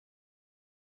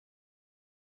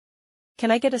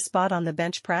 Can I get a spot on the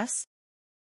bench press?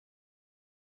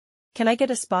 Can I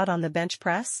get a spot on the bench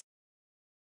press?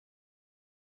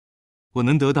 我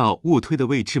能得到卧推的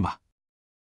位置吗？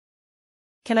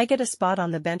 Can I get a spot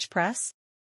on the bench press?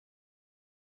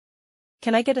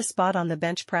 Can I get a spot on the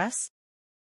bench press?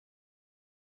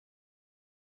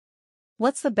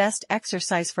 What's the best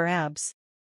exercise for abs?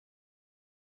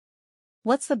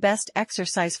 What's the best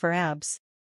exercise for abs?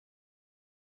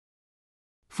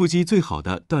 腹肌最好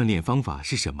的锻炼方法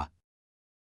是什么？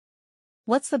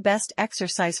 What's the best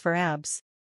exercise for abs?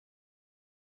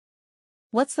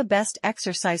 What's the best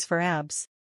exercise for abs?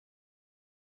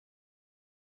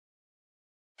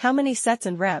 How many sets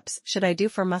and reps should I do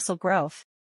for muscle growth?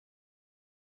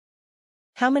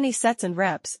 How many sets and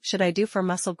reps should I do for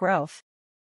muscle growth?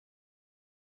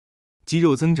 肌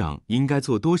肉增长应该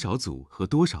做多少组和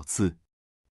多少次？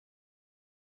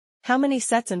 How many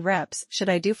sets and reps should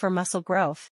I do for muscle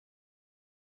growth?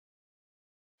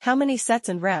 How many sets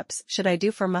and reps should I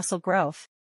do for muscle growth?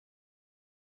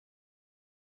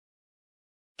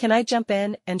 Can I jump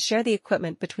in and share the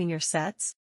equipment between your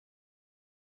sets?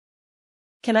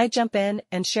 Can I jump in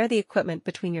and share the equipment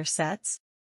between your sets?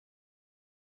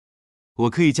 我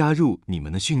可以加入你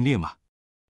们的训练吗？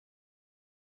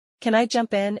 Can I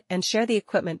jump in and share the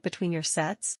equipment between your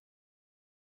sets?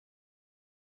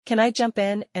 Can I jump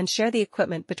in and share the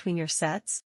equipment between your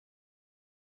sets?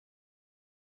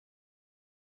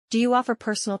 Do you offer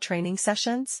personal training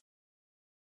sessions?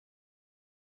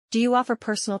 Do you offer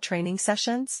personal training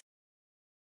sessions?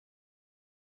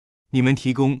 你们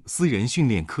提供私人训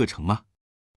练课程吗？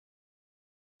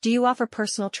 Do you offer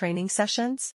personal training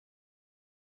sessions?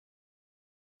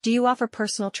 Do you offer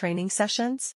personal training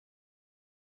sessions?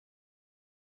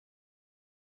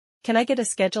 Can I get a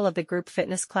schedule of the group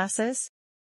fitness classes?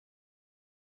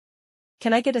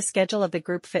 Can I get a schedule of the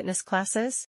group fitness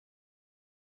classes?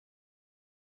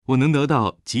 我能得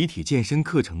到集体健身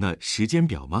课程的时间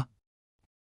表吗？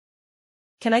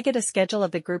 Can I get a schedule of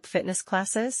the group fitness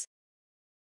classes?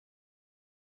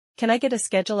 Can I get a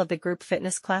schedule of the group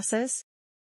fitness classes?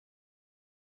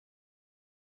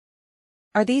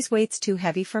 Are these weights too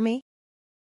heavy for me?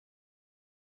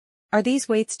 Are these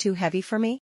weights too heavy for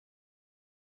me?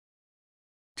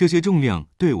 这些重量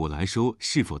对我来说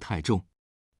是否太重？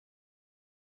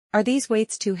 Are these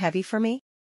weights too heavy for me?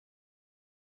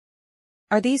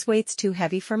 Are these weights too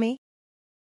heavy for me?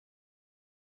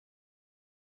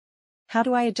 How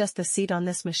do I adjust the seat on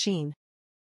this machine?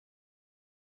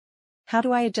 How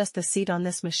do I adjust the seat on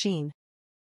this machine?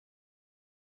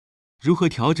 如何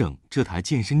调整这台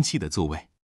健身器的座位？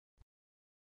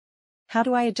 How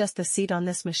do I adjust the seat on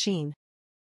this machine?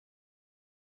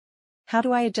 How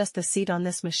do I adjust the seat on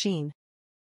this machine?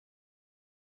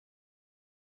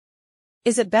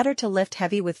 Is it better to lift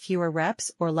heavy with fewer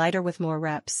reps or lighter with more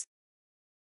reps?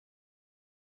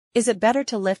 Is it better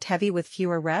to lift heavy with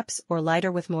fewer reps or lighter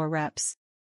with more reps?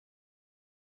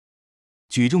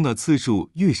 举重的次数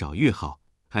越少越好，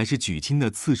还是举轻的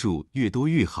次数越多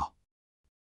越好？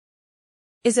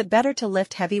 Is it better to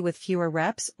lift heavy with fewer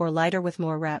reps or lighter with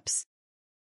more reps?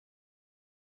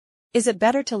 Is it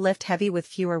better to lift heavy with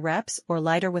fewer reps or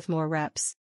lighter with more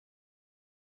reps?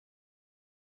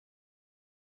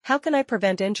 How can I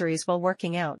prevent injuries while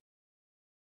working out?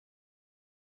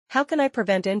 How can I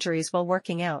prevent injuries while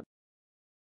working out?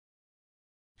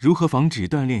 如何防止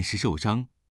锻炼时受伤？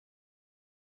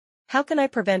 How can I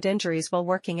prevent injuries while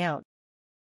working out?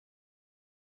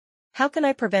 How can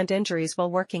I prevent injuries while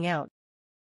working out?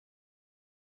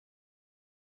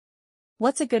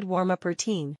 What's a good warm-up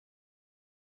routine?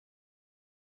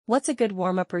 What's a good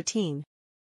warm-up routine?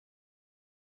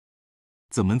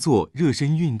 怎么做热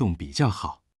身运动比较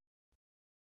好？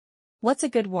 What's a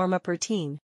good warm-up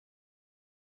routine?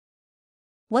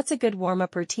 What's a good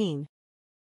warm-up routine?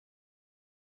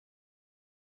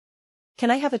 Can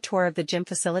I have a tour of the gym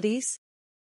facilities?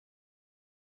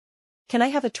 Can I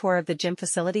have a tour of the gym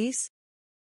facilities?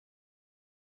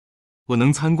 我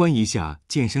能参观一下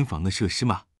健身房的设施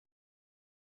吗？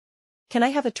 Can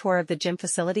I have a tour of the gym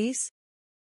facilities?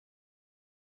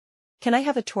 Can I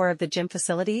have a tour of the gym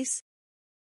facilities?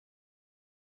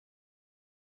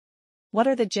 What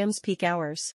are the gym's peak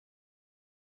hours?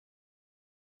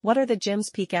 What are the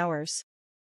gym's peak hours?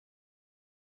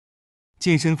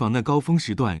 健身房的高峰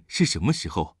时段是什么时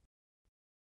候？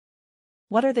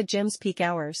 What are the gym's peak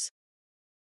hours?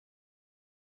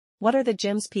 What are the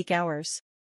gym's peak hours?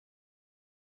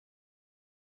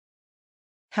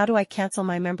 How do I cancel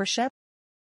my membership?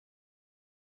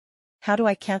 How do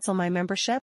I cancel my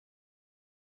membership?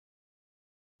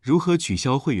 如何取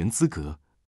消会员资格？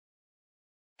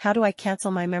 How do I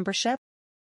cancel my membership?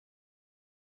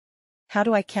 How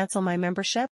do I cancel my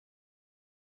membership?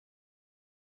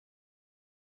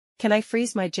 Can I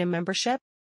freeze my gym membership?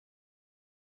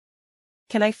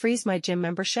 Can I freeze my gym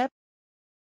membership?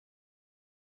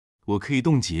 我可以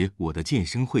冻结我的健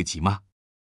身会籍吗？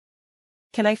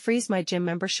 Can I freeze my gym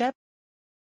membership?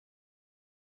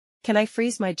 Can I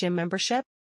freeze my gym membership?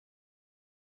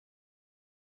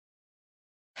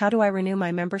 How do I renew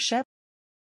my membership?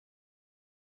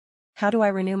 How do I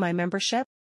renew my membership?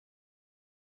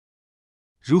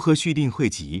 如何续订会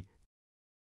籍？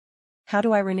 How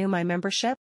do I renew my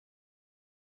membership?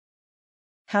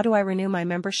 How do I renew my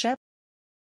membership?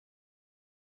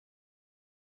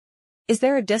 Is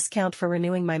there a discount for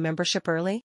renewing my membership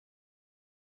early?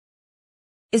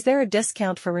 Is there a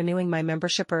discount for renewing my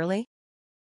membership early?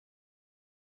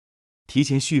 提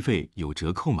前续费有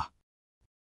折扣吗？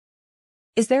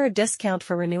 Is there a discount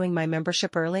for renewing my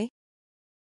membership early?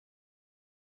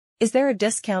 Is there a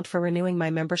discount for renewing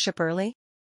my membership early?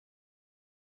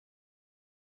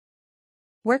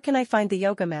 Where can I find the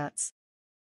yoga mats?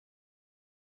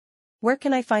 Where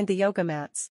can I find the yoga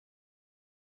mats?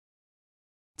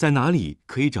 在哪里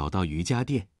可以找到瑜伽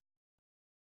垫？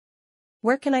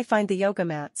 Where can I find the yoga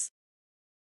mats?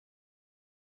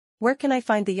 Where can I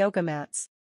find the yoga mats?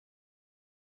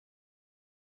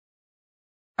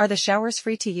 Are the showers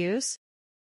free to use?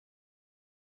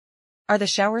 Are the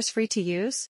showers free to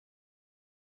use?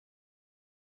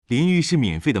 淋浴是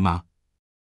免费的吗？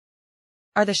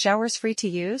 Are the showers free to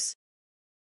use?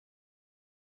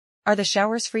 Are the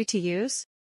showers free to use?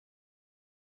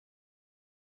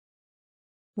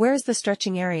 Where is the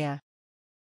stretching area?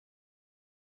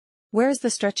 Where is the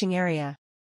stretching area?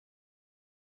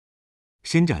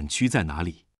 伸展区在哪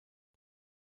里？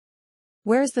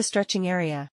 Where is the stretching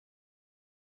area?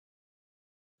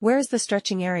 Where is the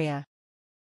stretching area?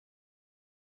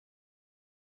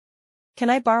 Can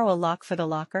I borrow a lock for the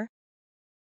locker?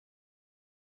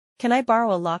 Can I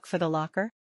borrow a lock for the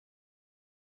locker?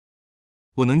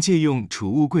 我能借用储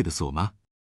物柜的锁吗？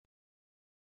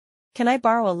 Can I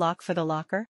borrow a lock for the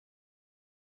locker?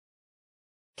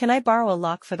 Can I borrow a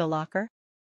lock for the locker?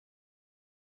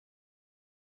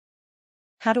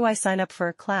 How do I sign up for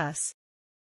a class?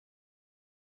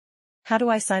 How do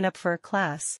I sign up for a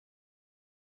class?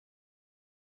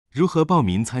 如何报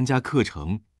名参加课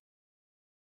程？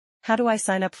 How do I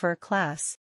sign up for a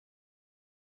class?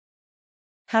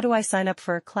 How do I sign up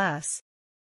for a class?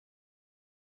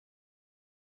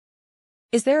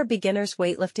 Is there a beginner's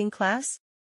weightlifting class?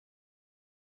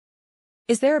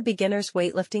 Is there a beginner's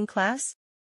weightlifting class?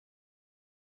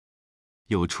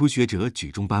 有初学者举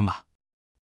重班吗？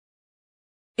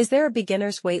 Is there a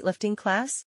beginner's weightlifting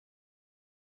class?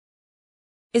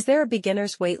 Is there a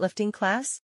beginner's weightlifting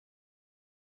class?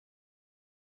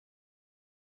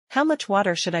 How much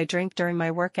water should I drink during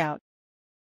my workout?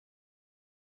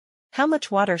 How much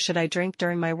water should I drink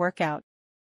during my workout?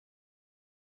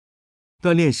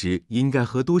 锻炼时应该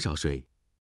喝多少水？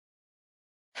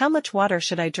 How much water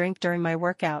should I drink during my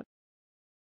workout?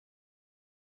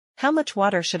 How much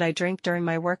water should I drink during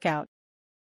my workout?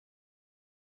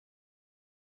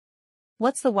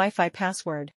 What's the Wi-Fi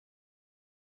password?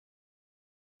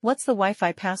 What's the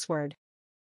Wi-Fi password?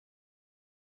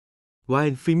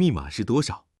 WiFi 密码是多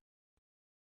少？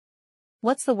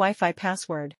 What's the Wi-Fi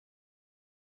password?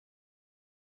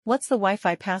 What's the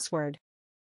Wi-Fi password?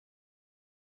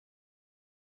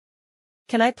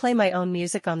 Can I play my own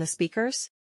music on the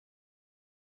speakers?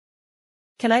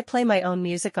 Can I play my own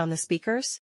music on the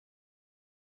speakers?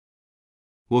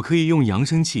 我可以用扬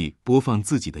声器播放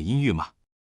自己的音乐吗？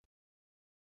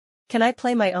 Can I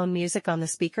play my own music on the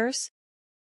speakers?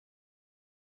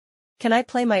 Can I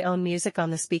play my own music on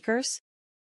the speakers?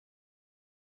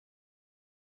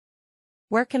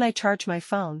 Where can I charge my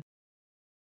phone?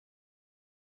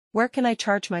 Where can I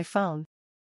charge my phone?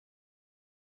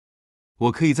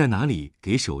 我可以在哪里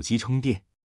给手机充电？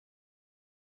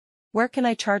 Where can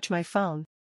I charge my phone?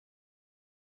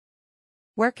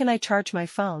 Where can I charge my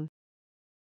phone?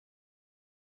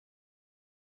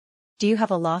 Do you have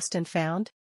a lost and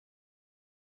found?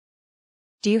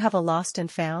 Do you have a lost and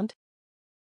found?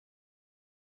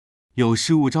 有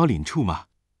失物招领处吗？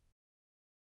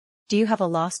 Do you have a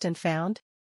lost and found?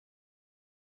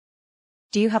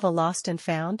 Do you have a lost and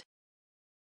found?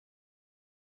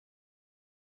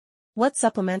 What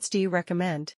supplements do you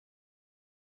recommend?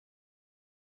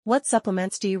 What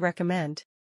supplements do you recommend?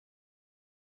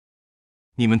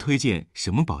 你们推荐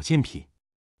什么保健品？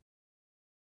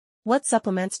 What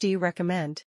supplements do you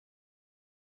recommend?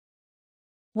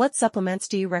 What supplements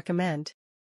do you recommend?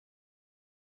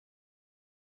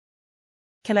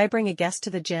 Can I bring a guest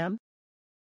to the gym?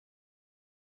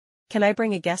 Can I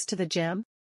bring a guest to the gym?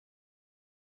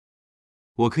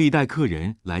 我可以带客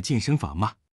人来健身房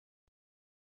吗？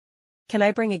 Can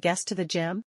I bring a guest to the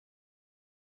gym?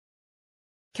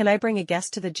 Can I bring a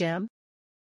guest to the gym?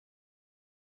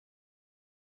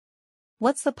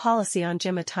 What's the policy on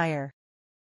gym attire?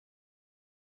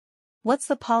 What's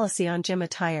the policy on gym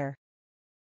attire?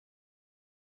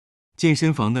 健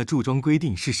身房的着装规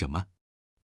定是什么？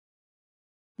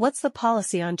 What's the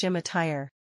policy on gym attire?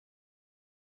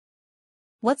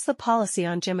 What's the policy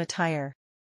on gym attire?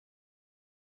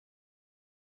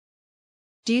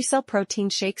 Do you sell protein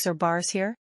shakes or bars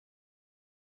here?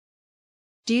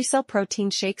 Do you sell protein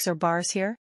shakes or bars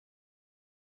here?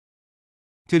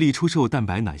 这里出售蛋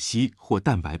白奶昔或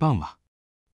蛋白棒吗？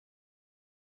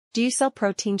 Do you sell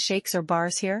protein shakes or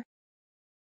bars here?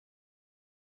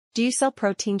 Do you sell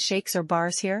protein shakes or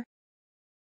bars here?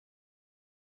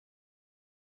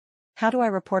 How do I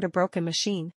report a broken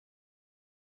machine?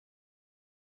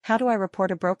 How do I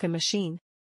report a broken machine?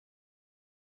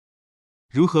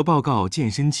 如何报告健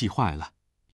身器坏了？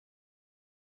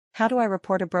 How do I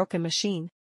report a broken machine?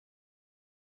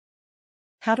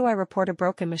 How do I report a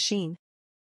broken machine?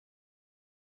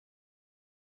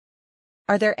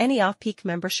 Are there any off-peak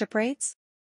membership rates?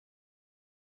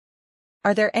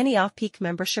 Are there any off-peak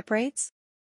membership rates?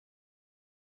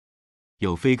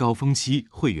 有非高峰期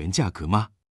会员价格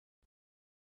吗？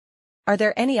 Are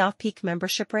there any off-peak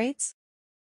membership rates?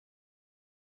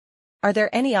 Are there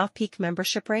any off-peak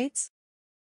membership rates?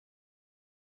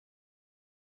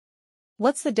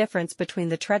 What's the difference between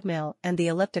the treadmill and the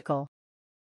elliptical?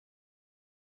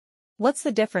 What's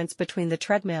the difference between the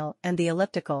treadmill and the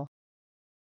elliptical?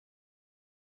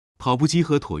 跑步机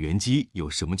和椭圆机有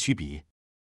什么区别？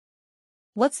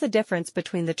 What's the difference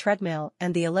between the treadmill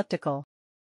and the elliptical?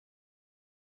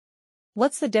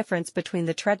 What's the difference between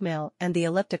the treadmill and the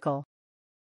elliptical?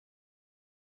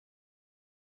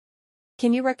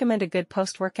 Can you recommend a good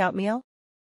post-workout meal?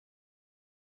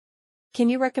 Can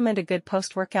you recommend a good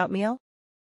post-workout meal?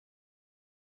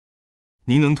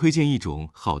 您能推荐一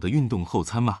种好的运动后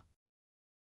餐吗？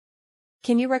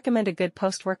 Can you recommend a good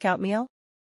post-workout meal?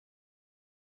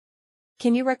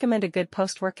 Can you recommend a good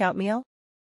post-workout meal?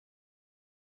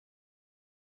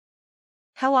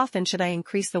 How often should I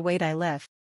increase the weight I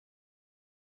lift?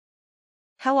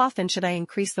 How often should I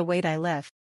increase the weight I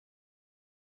lift?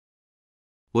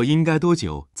 我应该多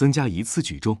久增加一次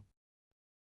举重？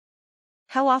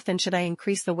 How often should I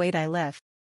increase the weight I lift?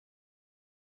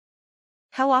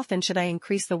 How often should I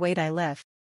increase the weight I lift?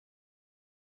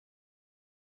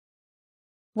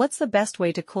 What's the best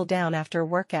way to cool down after a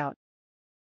workout?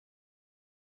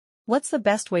 What's the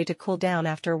best way to cool down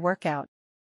after a workout?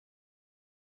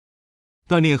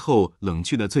 锻炼后冷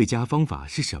却的最佳方法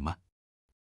是什么？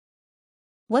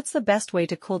 What's the best way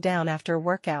to cool down after a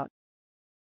workout?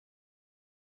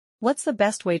 What's the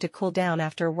best way to cool down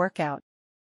after a workout?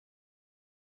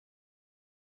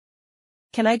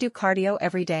 Can I do cardio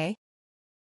every day?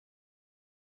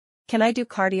 Can I do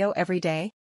cardio every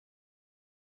day?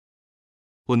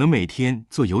 我能每天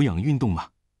做有氧运动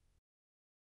吗？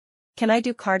 Can I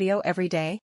do cardio every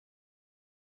day?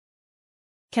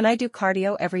 Can I do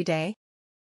cardio every day?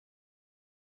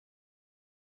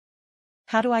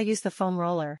 How do I use the foam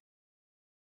roller?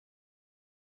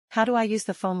 How do I use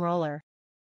the foam roller?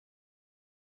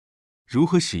 如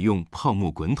何使用泡沫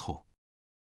滚筒？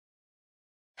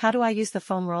 How do I use the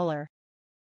foam roller?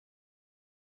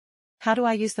 How do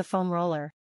I use the foam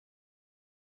roller?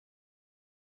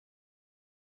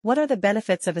 What are the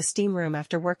benefits of a steam room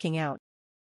after working out?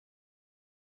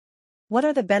 What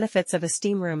are the benefits of a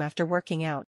steam room after working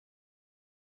out?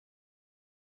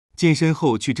 健身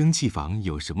后去蒸汽房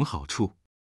有什么好处？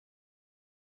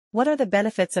 What are the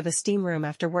benefits of a steam room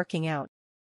after working out?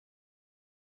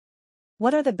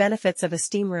 What are the benefits of a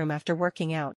steam room after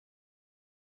working out?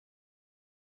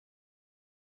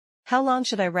 How long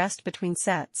should I rest between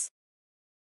sets?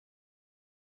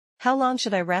 How long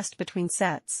should I rest between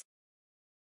sets?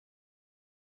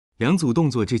 两组动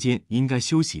作之间应该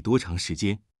休息多长时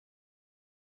间？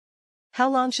 How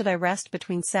long should I rest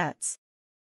between sets?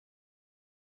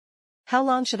 How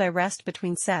long should I rest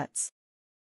between sets?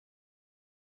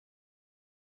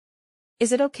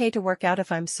 Is it okay to work out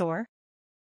if I'm sore?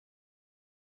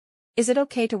 Is it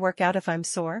okay to work out if I'm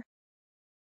sore?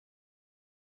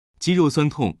 肌肉酸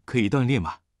痛可以锻炼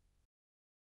吗？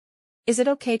 Is it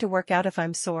okay to work out if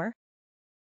I'm sore?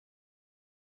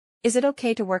 Is it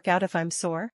okay to work out if I'm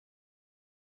sore?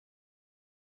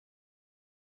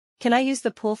 Can I use the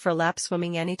pool for lap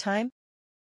swimming anytime?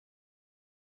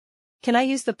 Can I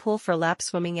use the pool for lap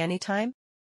swimming anytime?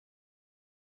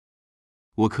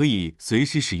 我可以随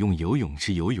时使用游泳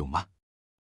池游泳吗？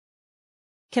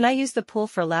 Can I use the pool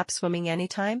for lap swimming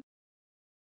anytime?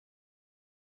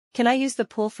 Can I use the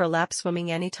pool for lap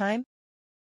swimming anytime?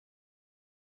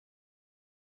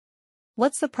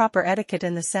 What's the proper etiquette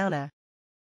in the sauna?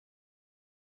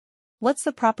 What's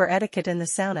the proper etiquette in the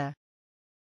sauna?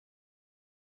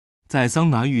 在桑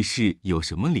拿浴室有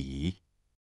什么礼仪？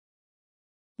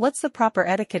 What's the proper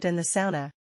etiquette in the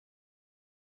sauna?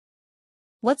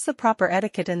 What's the proper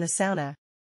etiquette in the sauna?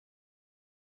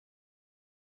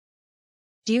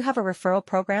 Do you have a referral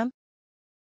program?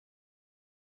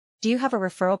 Do you have a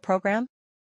referral program?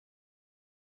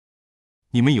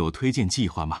 你们有推荐计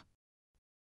划吗？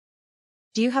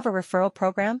 Do you have a referral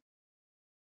program?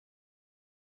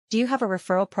 Do you have a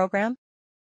referral program?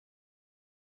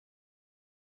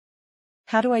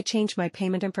 How do I change my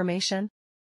payment information?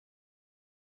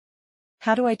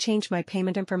 How do I change my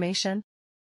payment information?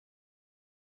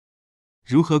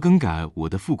 如何更改我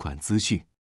的付款资讯？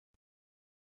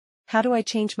 How do I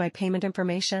change my payment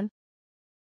information?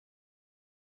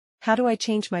 How do I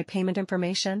change my payment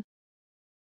information?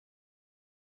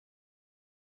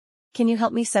 Can you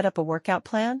help me set up a workout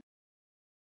plan?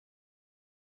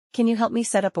 Can you help me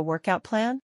set up a workout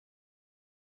plan?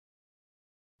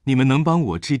 你们能帮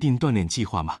我制定锻炼计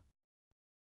划吗？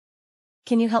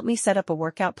 Can you help me set up a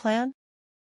workout plan?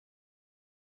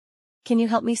 Can you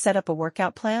help me set up a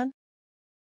workout plan?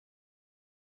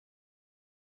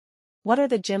 What are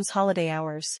the gym's holiday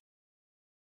hours?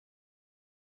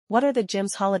 What are the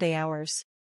gym's holiday hours?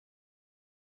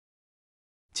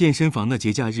 健身房的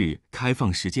节假日开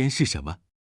放时间是什么？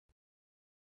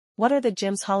 What are the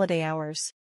gym's holiday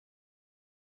hours?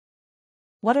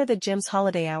 What are the gym's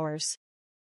holiday hours?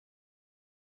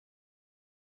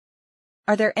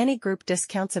 Are there any group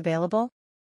discounts available?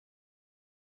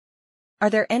 Are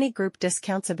there any group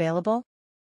discounts available?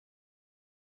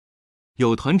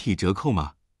 有团体折扣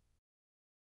吗？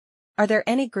 Are there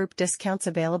any group discounts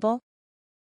available?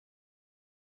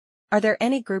 Are there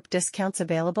any group discounts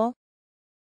available?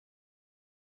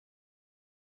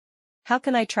 How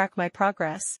can I track my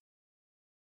progress?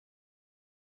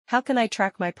 How can I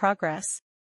track my progress?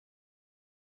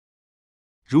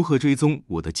 如何追踪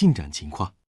我的进展情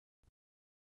况？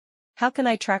 How can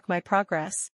I track my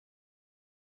progress?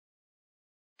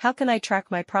 How can I track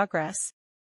my progress?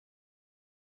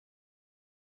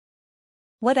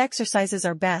 What exercises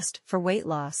are best for weight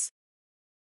loss?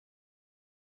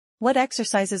 What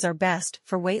exercises are best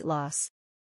for weight loss?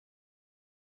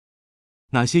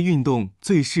 哪些运动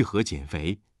最适合减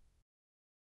肥？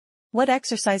 What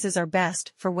exercises are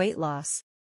best for weight loss?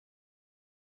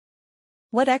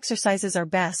 What exercises are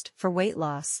best for weight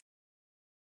loss?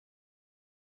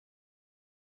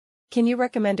 Can you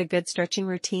recommend a good stretching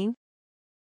routine?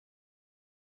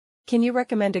 Can you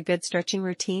recommend a good stretching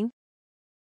routine?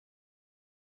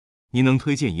 你能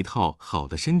推荐一套好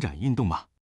的伸展运动吗？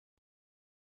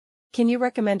 Can you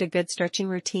recommend a good stretching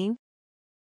routine?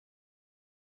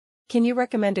 Can you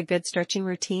recommend a good stretching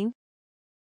routine?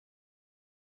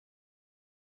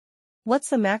 What's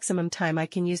the maximum time I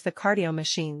can use the cardio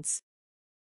machines?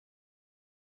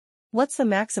 What's the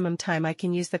maximum time I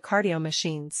can use the cardio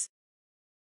machines?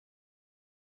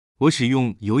 我使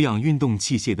用有氧运动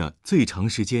器械的最长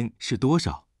时间是多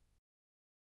少？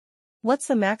 What's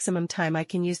the maximum time I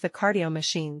can use the cardio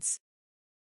machines?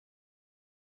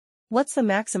 What's the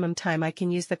maximum time I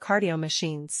can use the cardio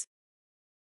machines?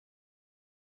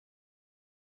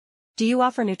 Do you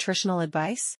offer nutritional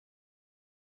advice?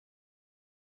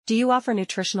 Do you offer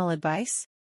nutritional advice?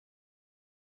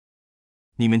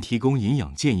 你们提供营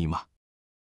养建议吗？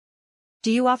 Do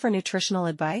you offer nutritional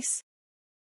advice?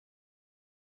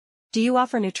 Do you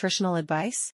offer nutritional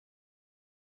advice?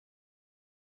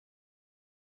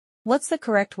 What's the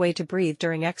correct way to breathe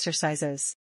during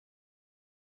exercises?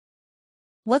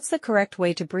 What's the correct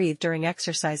way to breathe during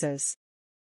exercises?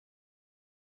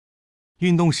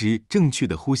 运动时正确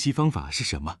的呼吸方法是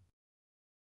什么？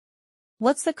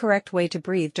 What's the correct way to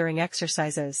breathe during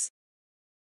exercises?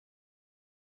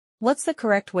 What's the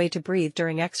correct way to breathe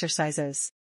during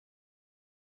exercises?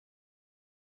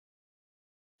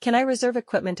 Can I reserve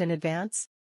equipment in advance?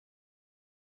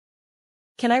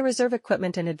 Can I reserve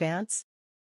equipment in advance?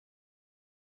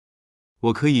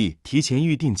 我可以提前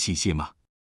预定器械吗？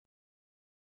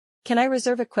 Can I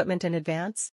reserve equipment in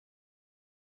advance?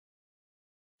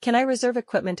 Can I reserve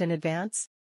equipment in advance?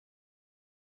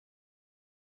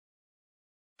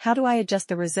 How do I adjust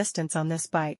the resistance on this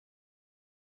bike?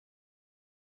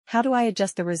 How do I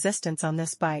adjust the resistance on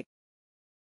this bike?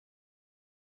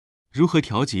 如何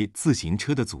调节自行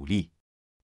车的阻力？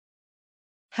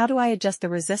 How do I adjust the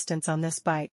resistance on this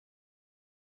bike?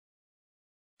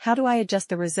 How do I adjust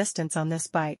the resistance on this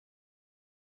bike?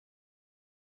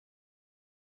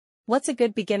 What's a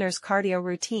good beginner's cardio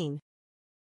routine?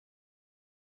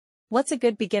 What's a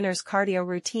good beginner's cardio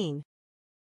routine?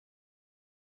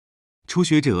 初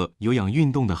学者有氧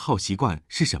运动的好习惯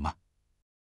是什么？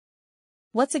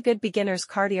 What's a good beginner's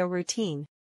cardio routine?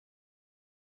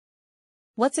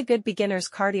 What's a good beginner's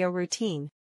cardio routine?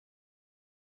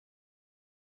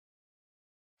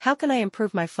 How can I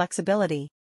improve my flexibility?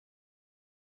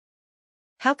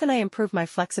 How can I improve my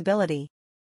flexibility?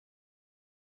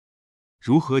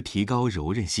 如何提高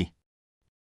柔韧性？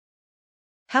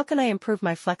 How can I improve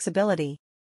my flexibility?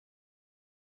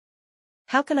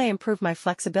 How can I improve my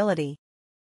flexibility?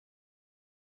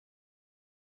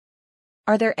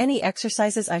 Are there any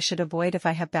exercises I should avoid if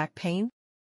I have back pain?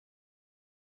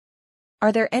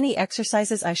 Are there any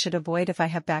exercises I should avoid if I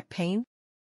have back pain?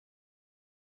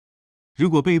 如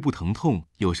果背部疼痛，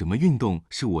有什么运动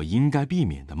是我应该避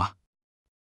免的吗？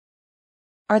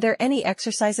 Are there any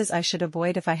exercises I should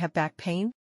avoid if I have back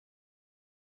pain?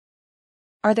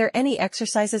 Are there any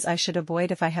exercises I should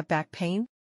avoid if I have back pain?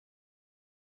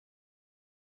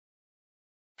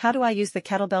 How do I use the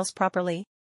kettlebells properly?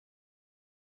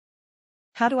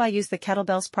 How do I use the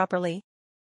kettlebells properly?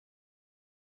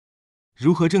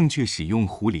 如何正确使用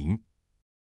壶铃？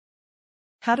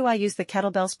 How do I use the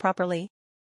kettlebells properly?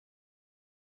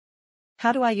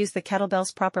 How do I use the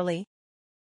kettlebells properly?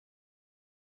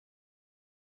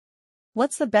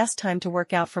 What's the best time to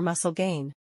work out for muscle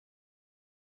gain?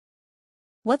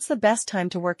 What's the best time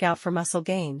to work out for muscle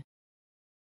gain?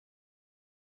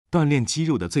 锻炼肌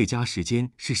肉的最佳时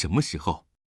间是什么时候？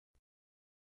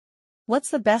 What's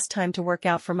the best time to work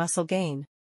out for muscle gain?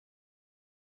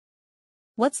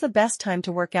 What's the best time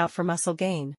to work out for muscle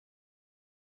gain?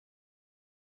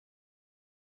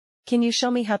 Can you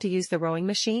show me how to use the rowing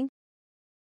machine?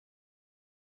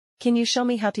 Can you show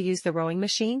me how to use the rowing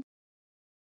machine?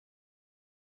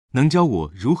 能教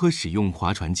我如何使用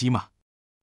划船机吗？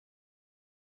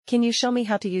 Can you show me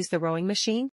how to use the rowing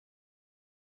machine?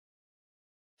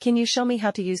 Can you show me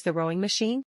how to use the rowing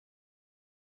machine?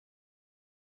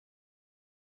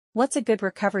 What's a good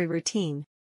recovery routine?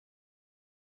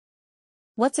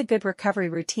 What's a good recovery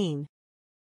routine?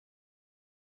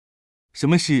 什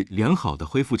么是良好的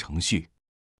恢复程序？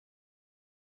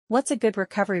 What's a good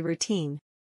recovery routine?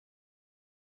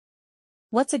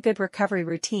 What's a good recovery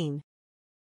routine?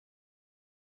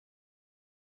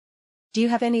 Do you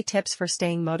have any tips for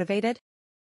staying motivated?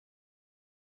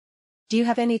 Do you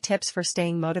have any tips for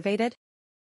staying motivated?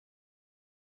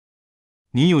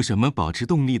 你有什么保持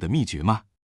动力的秘诀吗？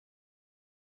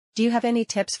 Do you have any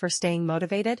tips for staying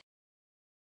motivated?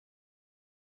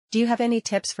 Do you have any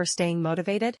tips for staying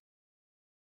motivated?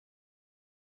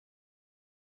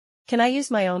 Can I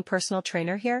use my own personal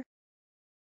trainer here?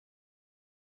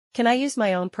 Can I use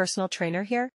my own personal trainer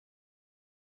here?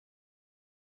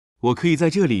 我可以在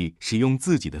这里使用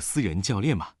自己的私人教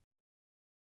练吗？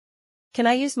 Can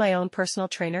I use my own personal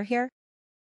trainer here?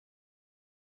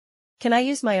 Can I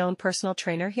use my own personal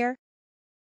trainer here?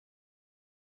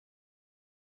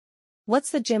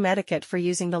 What's the gym etiquette for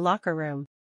using the locker room?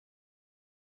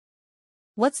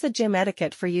 What's the gym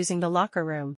etiquette for using the locker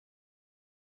room?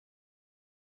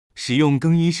 使用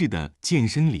更衣室的健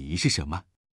身礼仪是什么？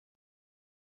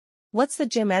 What's the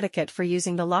gym etiquette for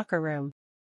using the locker room?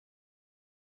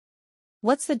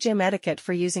 What's the gym etiquette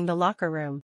for using the locker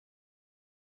room?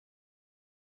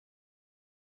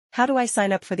 How do I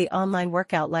sign up for the online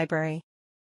workout library?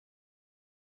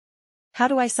 How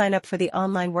do I sign up for the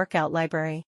online workout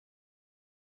library?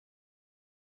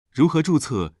 如何注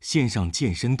册线上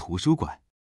健身图书馆？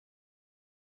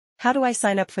 How do I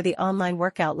sign up for the online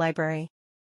workout library?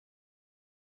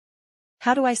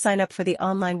 How do I sign up for the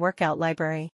online workout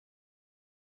library?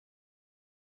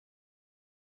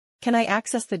 Can I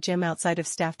access the gym outside of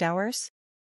staffed hours?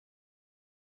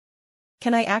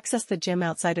 Can I access the gym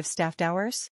outside of staffed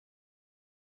hours?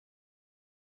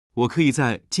 我可以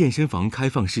在健身房开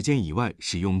放时间以外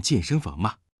使用健身房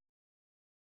吗？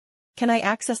 Can I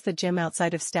access the gym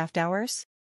outside of staffed hours?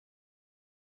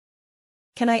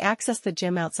 Can I access the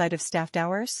gym outside of staffed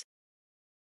hours?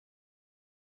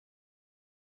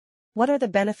 What are the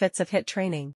benefits of HIIT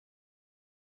training?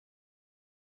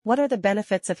 What are the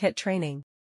benefits of HIIT training?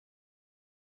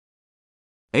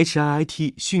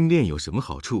 HIIT 训练有什么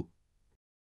好处？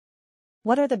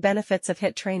 What are the benefits of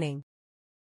HIIT training?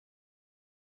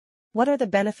 What are the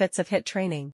benefits of HIIT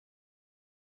training?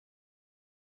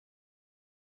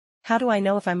 How do I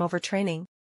know if I'm overtraining?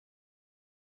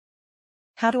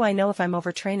 How do I know if I'm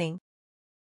overtraining?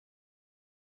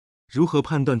 如何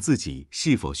判断自己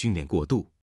是否训练过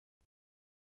度？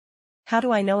 How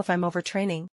do I know if I'm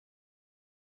overtraining?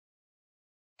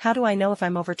 How do I know if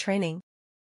I'm overtraining?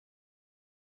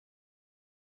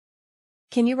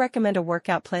 Can you recommend a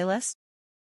workout playlist?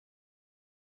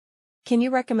 Can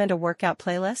you recommend a workout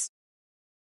playlist?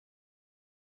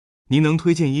 您能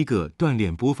推荐一个锻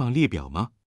炼播放列表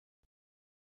吗？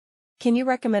 Can you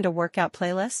recommend a workout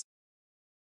playlist?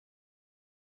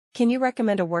 Can you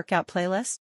recommend a workout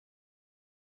playlist?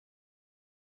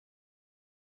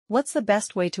 What's the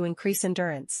best way to increase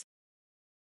endurance?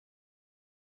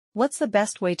 What's the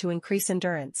best way to increase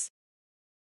endurance?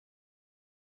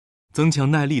 增强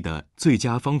耐力的最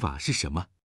佳方法是什么？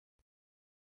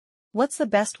 What's the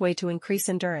best way to increase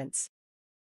endurance?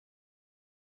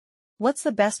 What's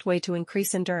the best way to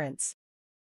increase endurance?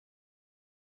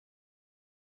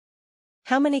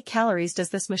 How many calories does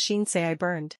this machine say I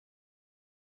burned?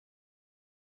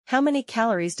 How many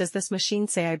calories does this machine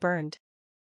say I burned?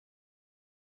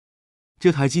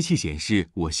 这台机器显示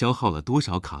我消耗了多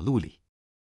少卡路里？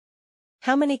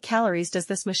 How many calories does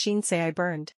this machine say I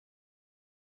burned?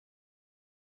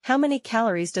 How many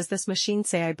calories does this machine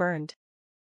say I burned?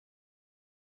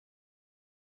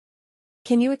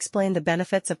 Can you explain the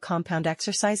benefits of compound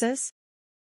exercises?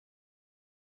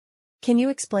 Can you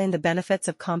explain the benefits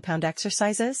of compound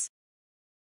exercises?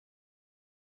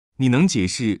 你能解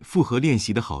释复合练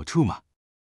习的好处吗？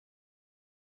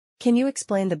 Can you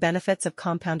explain the benefits of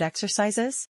compound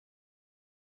exercises?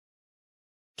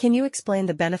 Can you explain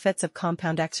the benefits of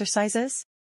compound exercises?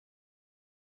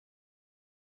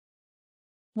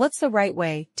 What's the right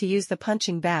way to use the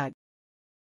punching bag?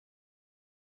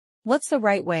 What's the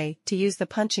right way to use the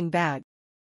punching bag?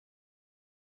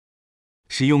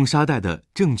 使用沙袋的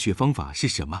正确方法是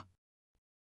什么？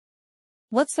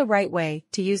 What's the right way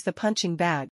to use the punching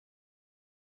bag?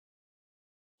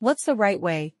 What's the right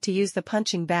way to use the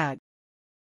punching bag?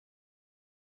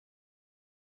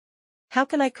 How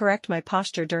can I correct my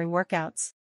posture during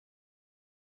workouts?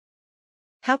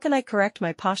 How can I correct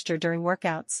my posture during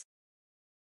workouts?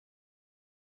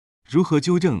 如何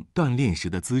纠正锻炼时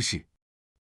的姿势？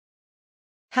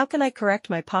 How can I correct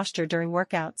my posture during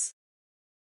workouts?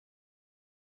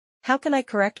 How can I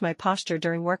correct my posture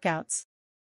during workouts?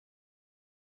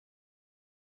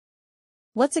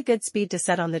 What's a good speed to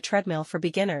set on the treadmill for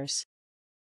beginners?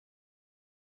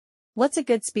 What's a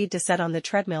good speed to set on the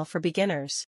treadmill for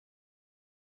beginners?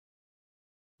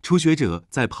 初学者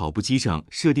在跑步机上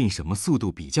设定什么速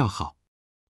度比较好？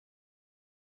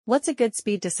 What's a good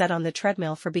speed to set on the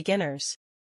treadmill for beginners?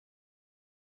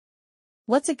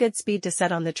 What's a good speed to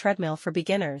set on the treadmill for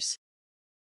beginners?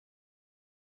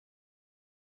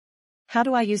 How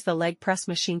do I use the leg press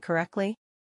machine correctly?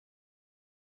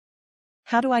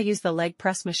 How do I use the leg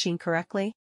press machine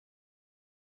correctly?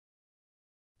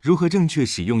 如何正确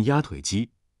使用压腿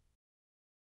机？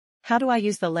 How do I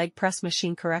use the leg press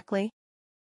machine correctly?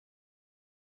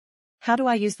 How do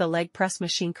I use the leg press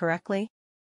machine correctly?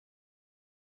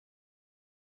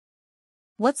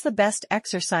 What's the best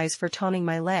exercise for toning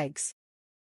my legs?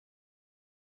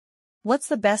 What's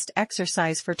the best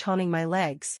exercise for toning my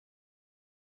legs?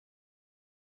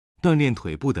 锻炼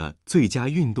腿部的最佳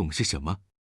运动是什么？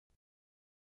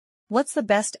 What's the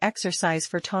best exercise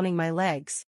for toning my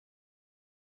legs?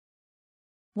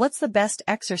 What's the best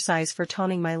exercise for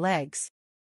toning my legs?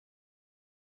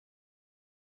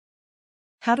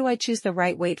 How do I choose the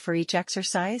right weight for each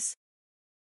exercise?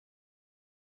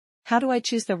 How do I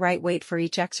choose the right weight for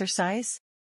each exercise?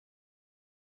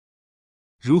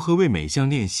 如何为每项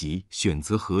练习选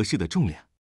择合适的重量？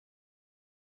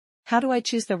 How do I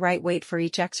choose the right weight for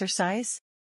each exercise?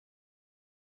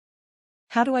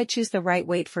 How do I choose the right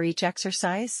weight for each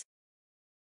exercise?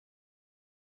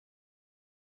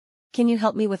 Can you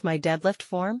help me with my deadlift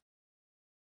form?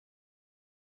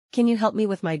 Can you help me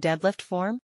with my deadlift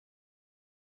form?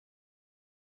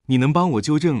 你能帮我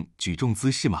纠正举重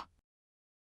姿势吗？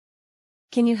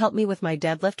 Can you help me with my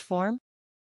deadlift form?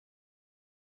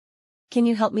 Can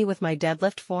you help me with my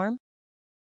deadlift form?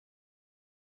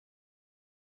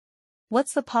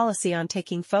 What's the policy on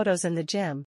taking photos in the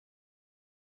gym?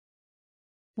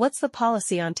 What's the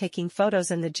policy on taking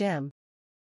photos in the gym?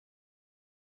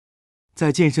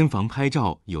 在健身房拍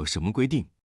照有什么规定？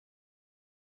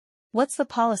 What's the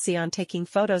policy on taking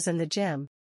photos in the gym?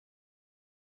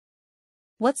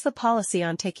 What's the policy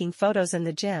on taking photos in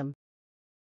the gym?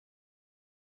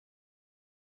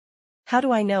 How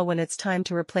do I know when it's time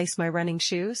to replace my running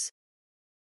shoes?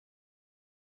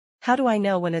 How do I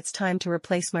know when it's time to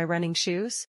replace my running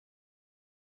shoes?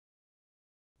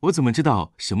 我怎么知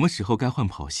道什么时候该换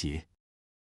跑鞋？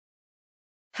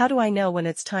 How do I know when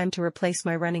it's time to replace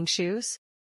my running shoes?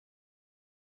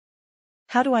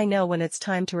 How do I know when it's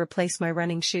time to replace my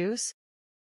running shoes?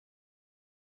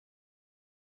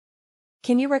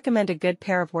 Can you recommend a good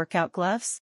pair of workout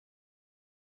gloves?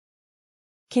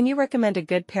 Can you recommend a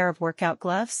good pair of workout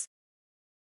gloves?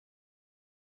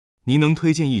 您能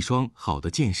推荐一双好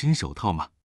的健身手套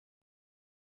吗？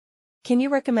 Can you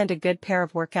recommend a good pair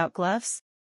of workout gloves?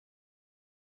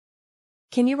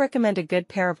 Can you recommend a good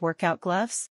pair of workout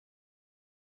gloves?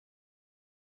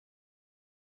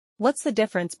 What's the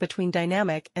difference between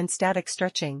dynamic and static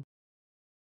stretching?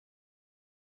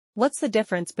 What's the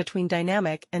difference between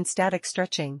dynamic and static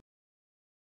stretching?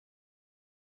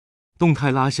 动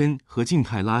态拉伸和静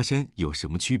态拉伸有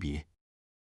什么区别？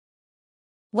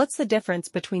 What's the difference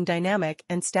between dynamic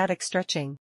and static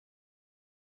stretching?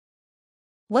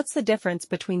 What's the difference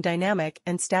between dynamic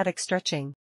and static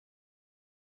stretching?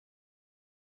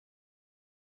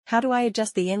 How do I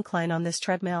adjust the incline on this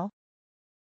treadmill?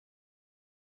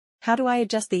 How do I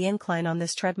adjust the incline on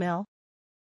this treadmill?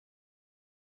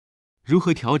 如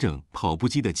何调整跑步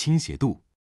机的倾斜度？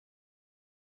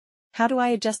 How do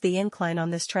I adjust the incline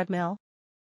on this treadmill?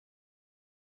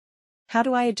 How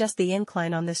do I adjust the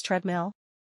incline on this treadmill?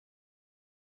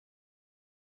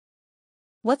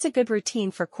 What's a good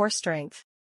routine for core strength?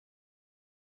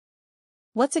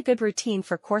 What's a good routine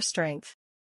for core strength?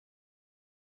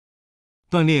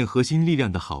 锻炼核心力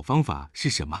量的好方法是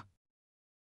什么？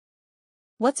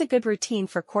 What's a good routine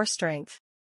for core strength?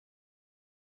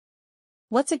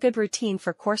 What's a good routine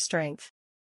for core strength?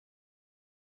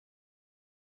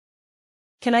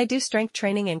 Can I do strength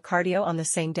training and cardio on the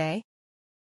same day?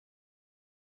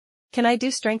 Can I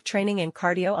do strength training and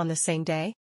cardio on the same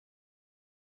day?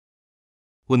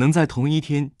 我能在同一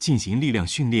天进行力量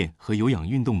训练和有氧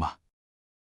运动吗？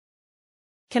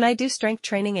 Can I do strength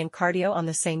training and cardio on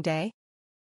the same day?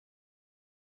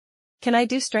 Can I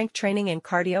do strength training and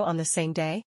cardio on the same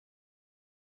day?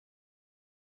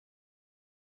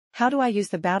 How do I use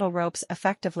the battle ropes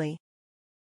effectively?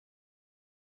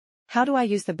 How do I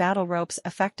use the battle ropes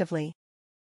effectively?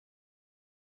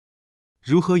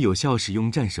 如何有效使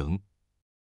用战绳？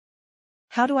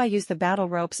 How do I use the battle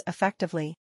ropes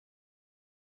effectively?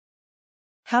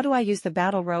 How do I use the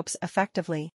battle ropes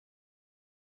effectively?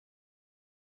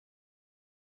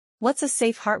 What's a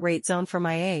safe heart rate zone for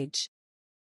my age?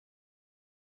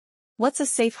 What's a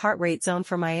safe heart rate zone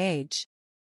for my age?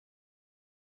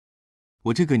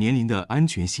 我这个年龄的安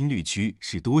全心率区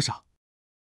是多少？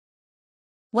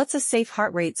 What's a safe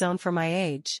heart rate zone for my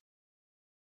age?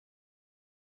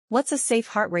 What's a safe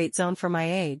heart rate zone for my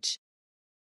age?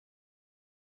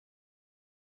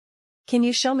 Can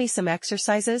you show me some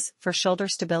exercises for shoulder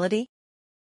stability?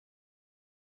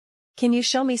 Can you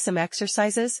show me some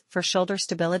exercises for shoulder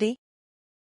stability?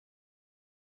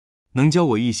 能教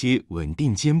我一些稳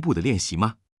定肩部的练习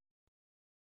吗？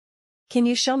 Can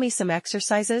you show me some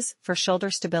exercises for shoulder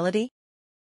stability?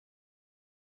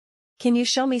 Can you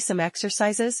show me some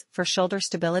exercises for shoulder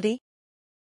stability?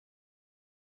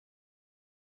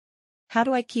 How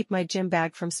do I keep my gym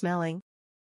bag from smelling?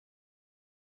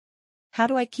 How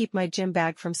do I keep my gym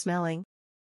bag from smelling?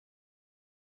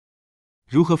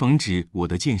 如何防止我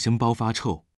的健身包发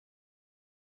臭？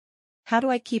 How do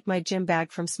I keep my gym bag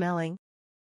from smelling?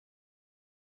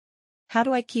 How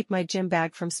do I keep my gym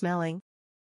bag from smelling?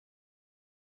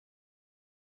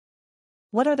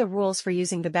 What are the rules for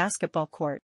using the basketball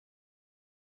court?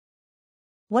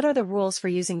 What are the rules for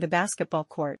using the basketball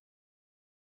court?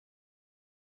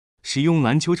 使用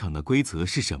篮球场的规则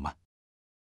是什么？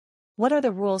 What are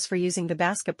the rules for using the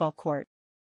basketball court?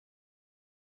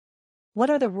 What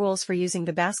are the rules for using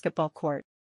the basketball court?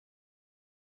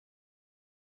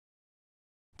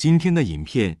 今天的影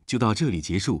片就到这里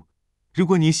结束。如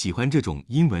果你喜欢这种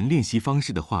英文练习方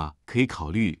式的话，可以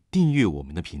考虑订阅我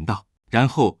们的频道，然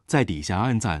后在底下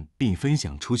按赞并分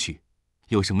享出去。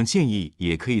有什么建议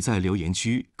也可以在留言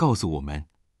区告诉我们，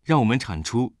让我们产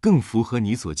出更符合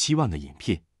你所期望的影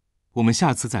片。我们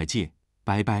下次再见，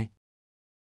拜拜。